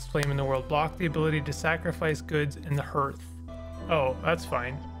every last flame in the world. Block the ability to sacrifice goods in the hearth. Oh, that's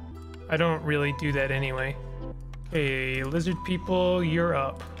fine. I don't really do that anyway. Okay, lizard people, you're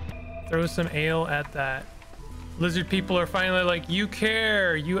up. Throw some ale at that. Lizard people are finally like, you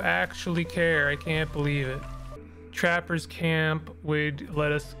care, you actually care. I can't believe it. Trapper's camp would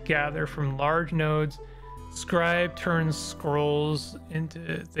let us gather from large nodes. Scribe turns scrolls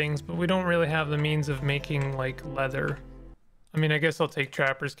into things, but we don't really have the means of making like leather. I mean, I guess I'll take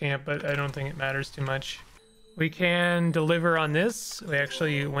Trapper's Camp, but I don't think it matters too much. We can deliver on this. We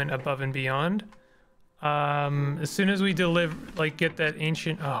actually went above and beyond. As soon as we deliver, like, get that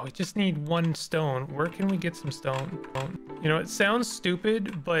ancient... Oh, we just need 1 stone. Where can we get some stone? You know, it sounds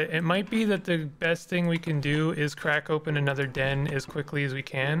stupid, but it might be that the best thing we can do is crack open another den as quickly as we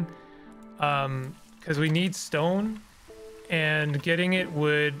can. Because we need stone, and getting it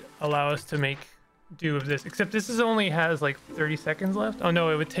would allow us to make do of this. Except this only has like 30 seconds left. Oh no,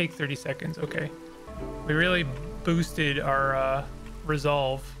 it would take 30 seconds. Okay. We really boosted our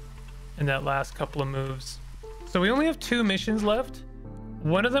resolve in that last couple of moves. So we only have 2 missions left.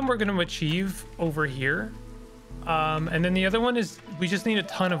 One of them we're going to achieve over here. And then the other one is we just need a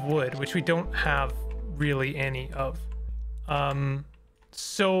ton of wood, which we don't have really any of.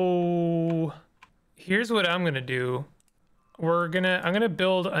 So here's what I'm going to do. I'm going to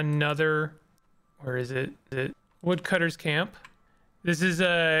build another, where is it? Woodcutter's Camp. This is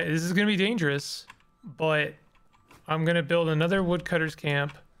going to be dangerous, but I'm going to build another Woodcutter's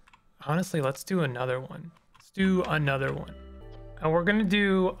Camp. Honestly, let's do another one. Let's do another one. And we're going to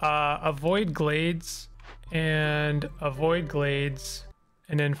do avoid glades and avoid glades.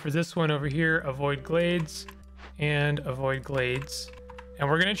 And then for this one over here, avoid glades and avoid glades. And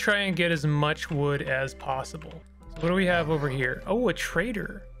we're going to try and get as much wood as possible. So what do we have over here? Oh, a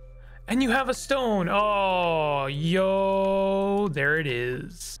trader. And you have a stone. Oh, yo, there it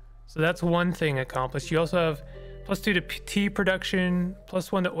is. So that's one thing accomplished. You also have +2 to tea production,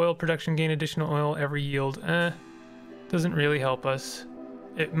 +1 to oil production, gain additional oil every yield. Doesn't really help us.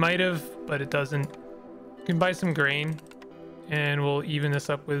 It might have, but it doesn't. You can buy some grain and we'll even this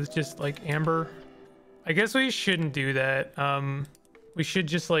up with just like amber. I guess we shouldn't do that. We should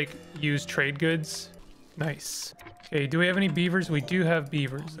just like use trade goods. Nice. Okay, do we have any beavers? We do have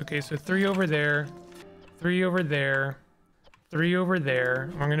beavers. Okay, so 3 over there, 3 over there, 3 over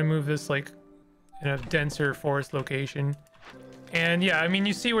there. We're gonna move this like in a denser forest location. And yeah, I mean,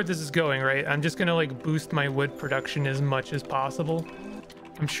 you see where this is going, right? I'm just gonna like boost my wood production as much as possible.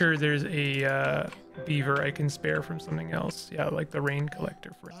 I'm sure there's a beaver I can spare from something else. Yeah, like the rain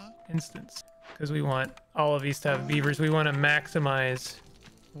collector, for instance. Because we want all of these to have beavers. We want to maximize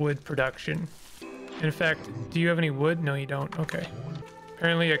wood production. In fact, do you have any wood? No, you don't. Okay.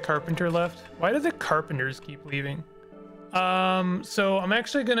 Apparently a carpenter left. Why do the carpenters keep leaving? So I'm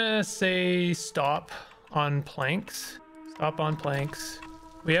actually gonna say stop on planks. Stop on planks.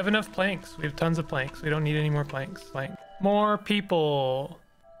 We have enough planks. We have tons of planks. We don't need any more planks. More people.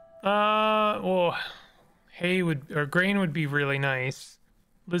 Well, hay or grain would be really nice.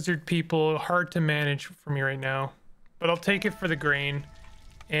 Lizard people, hard to manage for me right now, but I'll take it for the grain.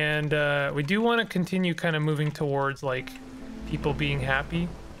 And we do want to continue kind of moving towards like people being happy.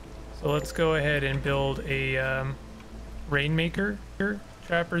 So let's go ahead and build a rainmaker.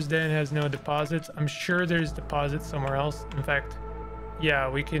 Trapper's Den has no deposits. I'm sure there's deposits somewhere else. In fact, yeah,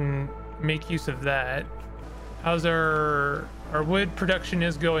 we can make use of that. How's our wood production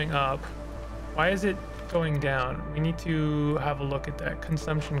is going up? Why is it going down? We need to have a look at that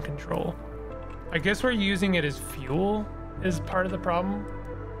consumption control. I guess we're using it as fuel is part of the problem.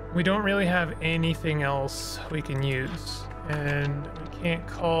 We don't really have anything else we can use, and we can't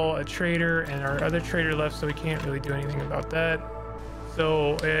call a trader, and our other trader left, so we can't really do anything about that.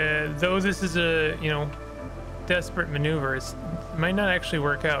 So though this is a, you know, desperate maneuver, it might not actually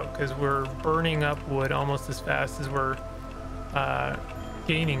work out because we're burning up wood almost as fast as we're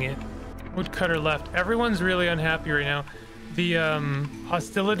gaining it. Woodcutter left. Everyone's really unhappy right now. The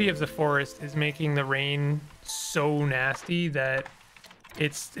hostility of the forest is making the rain so nasty that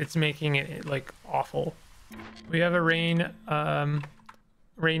it's making it like awful. We have a rain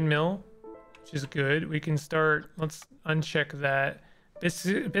mill, which is good. We can start. Let's uncheck that.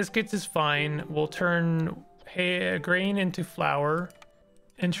 Biscuits is fine. We'll turn grain into flour.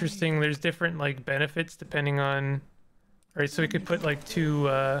 Interesting. There's different like benefits depending on. All right, so we could put like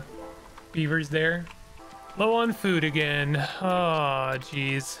 2 beavers there. Low on food again. Oh,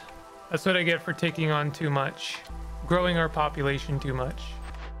 geez. That's what I get for taking on too much. Growing our population too much.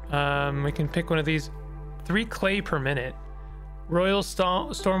 We can pick one of these. 3 clay per minute. Royal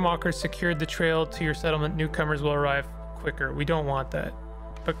Stormwalkers secured the trail to your settlement. Newcomers will arrive quicker. We don't want that.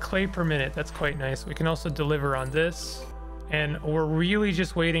 But clay per minute, that's quite nice. We can also deliver on this. And we're really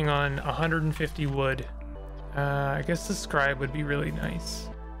just waiting on 150 wood. I guess the scribe would be really nice.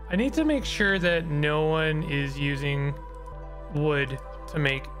 I need to make sure that no one is using wood to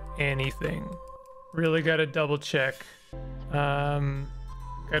make anything. Really got to double check. I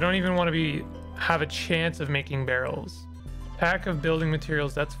don't even want to have a chance of making barrels. Pack of building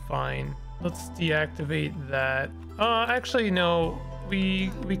materials, that's fine. Let's deactivate that. Actually, no.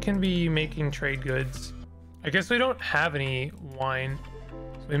 We can be making trade goods. I guess we don't have any wine.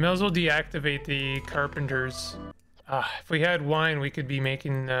 So we may as well deactivate the carpenters. If we had wine, we could be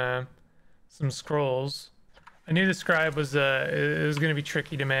making some scrolls. I knew the scribe was it was gonna be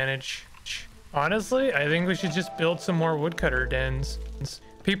tricky to manage. Honestly, I think we should just build some more woodcutter dens.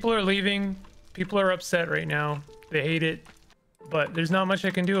 People are leaving. People are upset right now. They hate it, but there's not much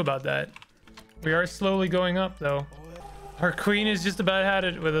I can do about that. We are slowly going up though. Our queen is just about had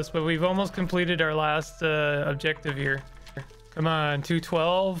it with us, but we've almost completed our last objective here. Come on,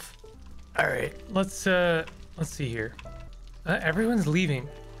 212. All right, let's see here. Everyone's leaving.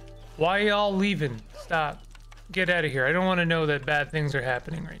 Why y'all leaving? Stop. Get out of here. I don't want to know that bad things are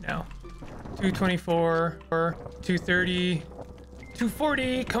happening right now. 224 or 230,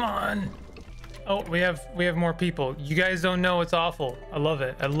 240. Come on. Oh, we have more people. You guys don't know it's awful. I love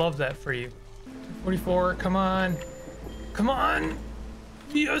it. I love that for you. 244. Come on. Come on.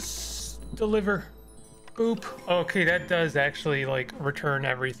 Yes. Deliver. Boop. Okay, that does actually like return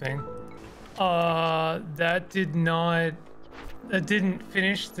everything. That didn't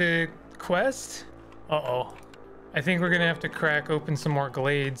finish the quest. Uh-oh. I think we're gonna have to crack open some more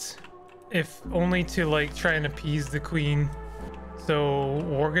glades, if only to like try and appease the queen. So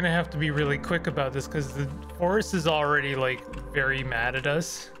we're gonna have to be really quick about this because the forest is already like very mad at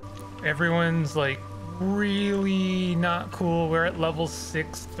us. Everyone's like really not cool. We're at level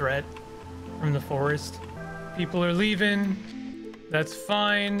 6 threat from the forest. People are leaving. That's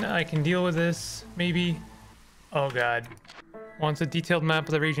fine. I can deal with this, maybe. Oh god. Wants a detailed map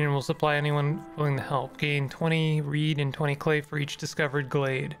of the region and will supply anyone willing to help. Gain 20 reed and 20 clay for each discovered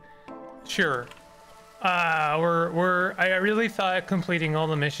glade. Sure. I really thought completing all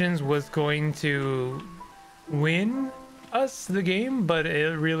the missions was going to win us the game, but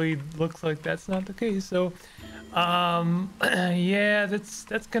it really looks like that's not the case. So, yeah,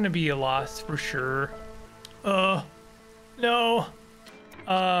 that's gonna be a loss for sure. No.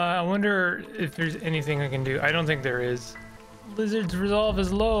 I wonder if there's anything I can do. I don't think there is. Lizard's resolve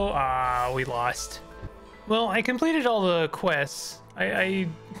is low. We lost. Well, I completed all the quests. I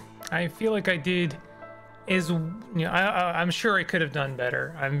feel like I did I'm sure I could have done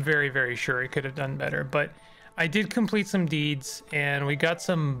better. I'm very, very sure I could have done better, but I did complete some deeds and we got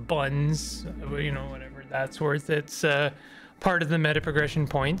some buns, whatever that's worth. It's part of the meta progression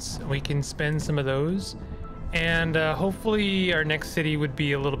points. We can spend some of those. And hopefully our next city would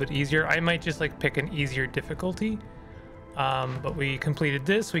be a little bit easier. I might just like pick an easier difficulty. But we completed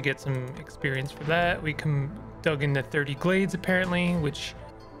this. We get some experience for that. We dug into 30 glades apparently, which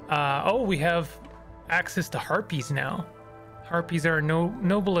we have access to harpies now. Harpies are a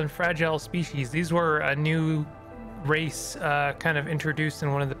noble and fragile species. These were a new race kind of introduced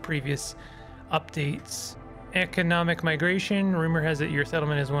in one of the previous updates. Economic migration. Rumor has it your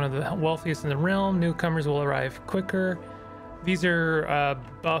settlement is one of the wealthiest in the realm. Newcomers will arrive quicker. These are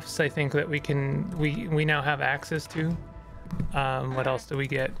buffs I think that we now have access to. What else do we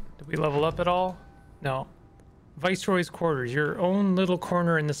get? Did we level up at all? No. Viceroy's quarters, your own little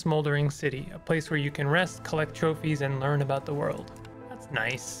corner in the smoldering city, a place where you can rest, collect trophies, and learn about the world. That's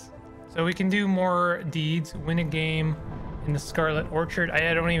nice. So we can do more deeds, win a game in the Scarlet Orchard.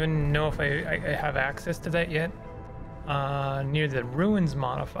 I don't even know if I have access to that yet. Near the Ruins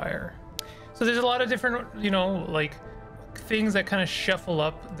modifier. So there's a lot of different, like things that kind of shuffle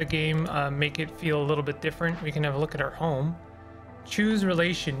up the game, make it feel a little bit different. We can have a look at our home. Choose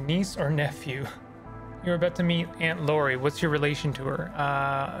relation, niece or nephew. You're about to meet Aunt Lori. What's your relation to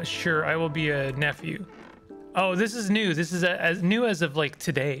her? Sure, I will be a nephew. Oh, this is new. This is as new as of like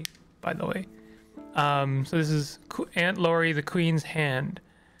today, by the way. So this is Aunt Lori, the Queen's hand.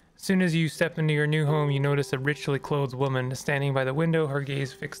 As soon as you step into your new home, you notice a richly clothed woman standing by the window, her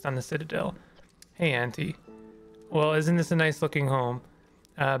gaze fixed on the citadel. Hey, Auntie. Well, isn't this a nice looking home?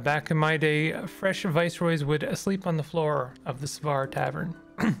 Back in my day, fresh viceroys would sleep on the floor of the Svar Tavern.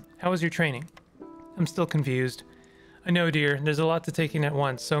 How was your training? I'm still confused. I know, dear, there's a lot to take in at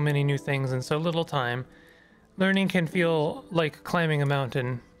once, so many new things in so little time. Learning can feel like climbing a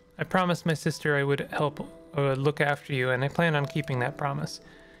mountain. I promised my sister I would help look after you, and I plan on keeping that promise.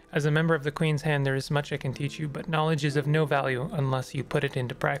 As a member of the Queen's Hand, there is much I can teach you, but knowledge is of no value unless you put it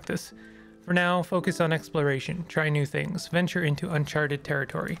into practice. For now, focus on exploration, try new things, venture into uncharted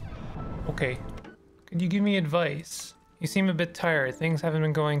territory. Okay. Could you give me advice? You seem a bit tired. Things haven't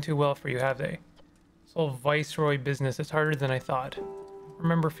been going too well for you, have they? This whole Viceroy business is harder than I thought.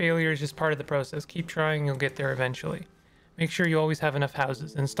 Remember, failure is just part of the process. Keep trying, you'll get there eventually. Make sure you always have enough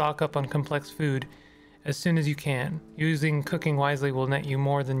houses and stock up on complex food as soon as you can. Using cooking wisely will net you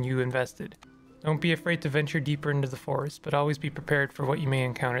more than you invested. Don't be afraid to venture deeper into the forest, but always be prepared for what you may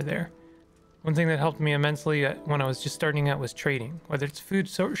encounter there. One thing that helped me immensely when I was just starting out was trading. Whether it's food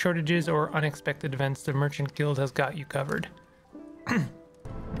shortages or unexpected events, the Merchant Guild has got you covered. And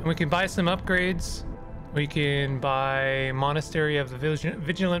we can buy some upgrades. We can buy Monastery of the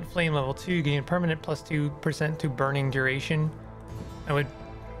Vigilant Flame level 2, gain permanent plus 2% to burning duration. I would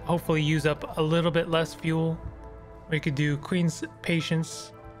hopefully use up a little bit less fuel. We could do Queen's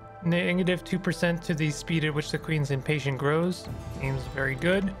Patience, negative 2% to the speed at which the Queen's Impatient grows. Seems very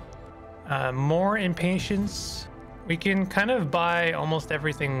good. More Impatience. We can kind of buy almost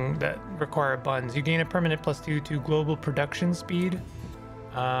everything that require buns. You gain a permanent plus 2 to global production speed.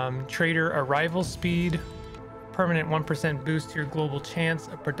 Trader arrival speed. Permanent 1% boost to your global chance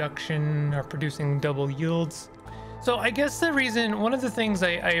of production or producing double yields. So I guess the reason, one of the things I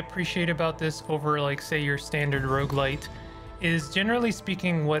appreciate about this over like say your standard roguelite is, generally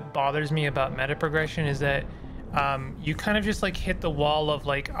speaking, what bothers me about meta progression is that you kind of just like hit the wall of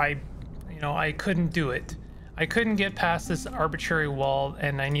like, I couldn't do it. I couldn't get past this arbitrary wall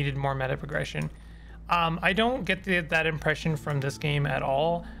and I needed more meta progression. I don't get that impression from this game at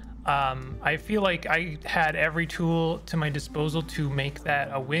all. I feel like I had every tool to my disposal to make that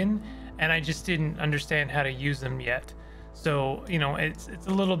a win, and I just didn't understand how to use them yet. So, it's a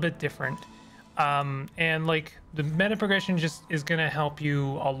little bit different. And like the meta progression just is going to help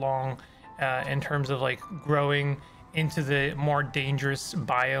you along in terms of like growing into the more dangerous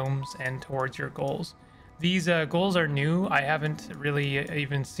biomes and towards your goals. These goals are new. I haven't really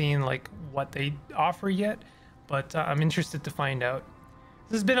even seen like what they offer yet, but I'm interested to find out.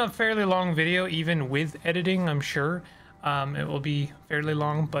 This has been a fairly long video, even with editing, I'm sure. It will be fairly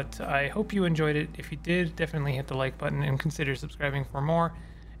long, but I hope you enjoyed it. If you did, definitely hit the like button and consider subscribing for more.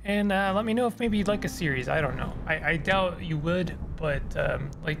 And let me know if maybe you'd like a series. I don't know. I doubt you would, but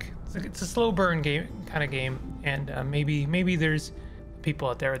like it's a slow burn game kind of game, and maybe there's people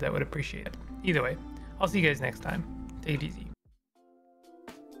out there that would appreciate it. Either way, I'll see you guys next time. Take it easy.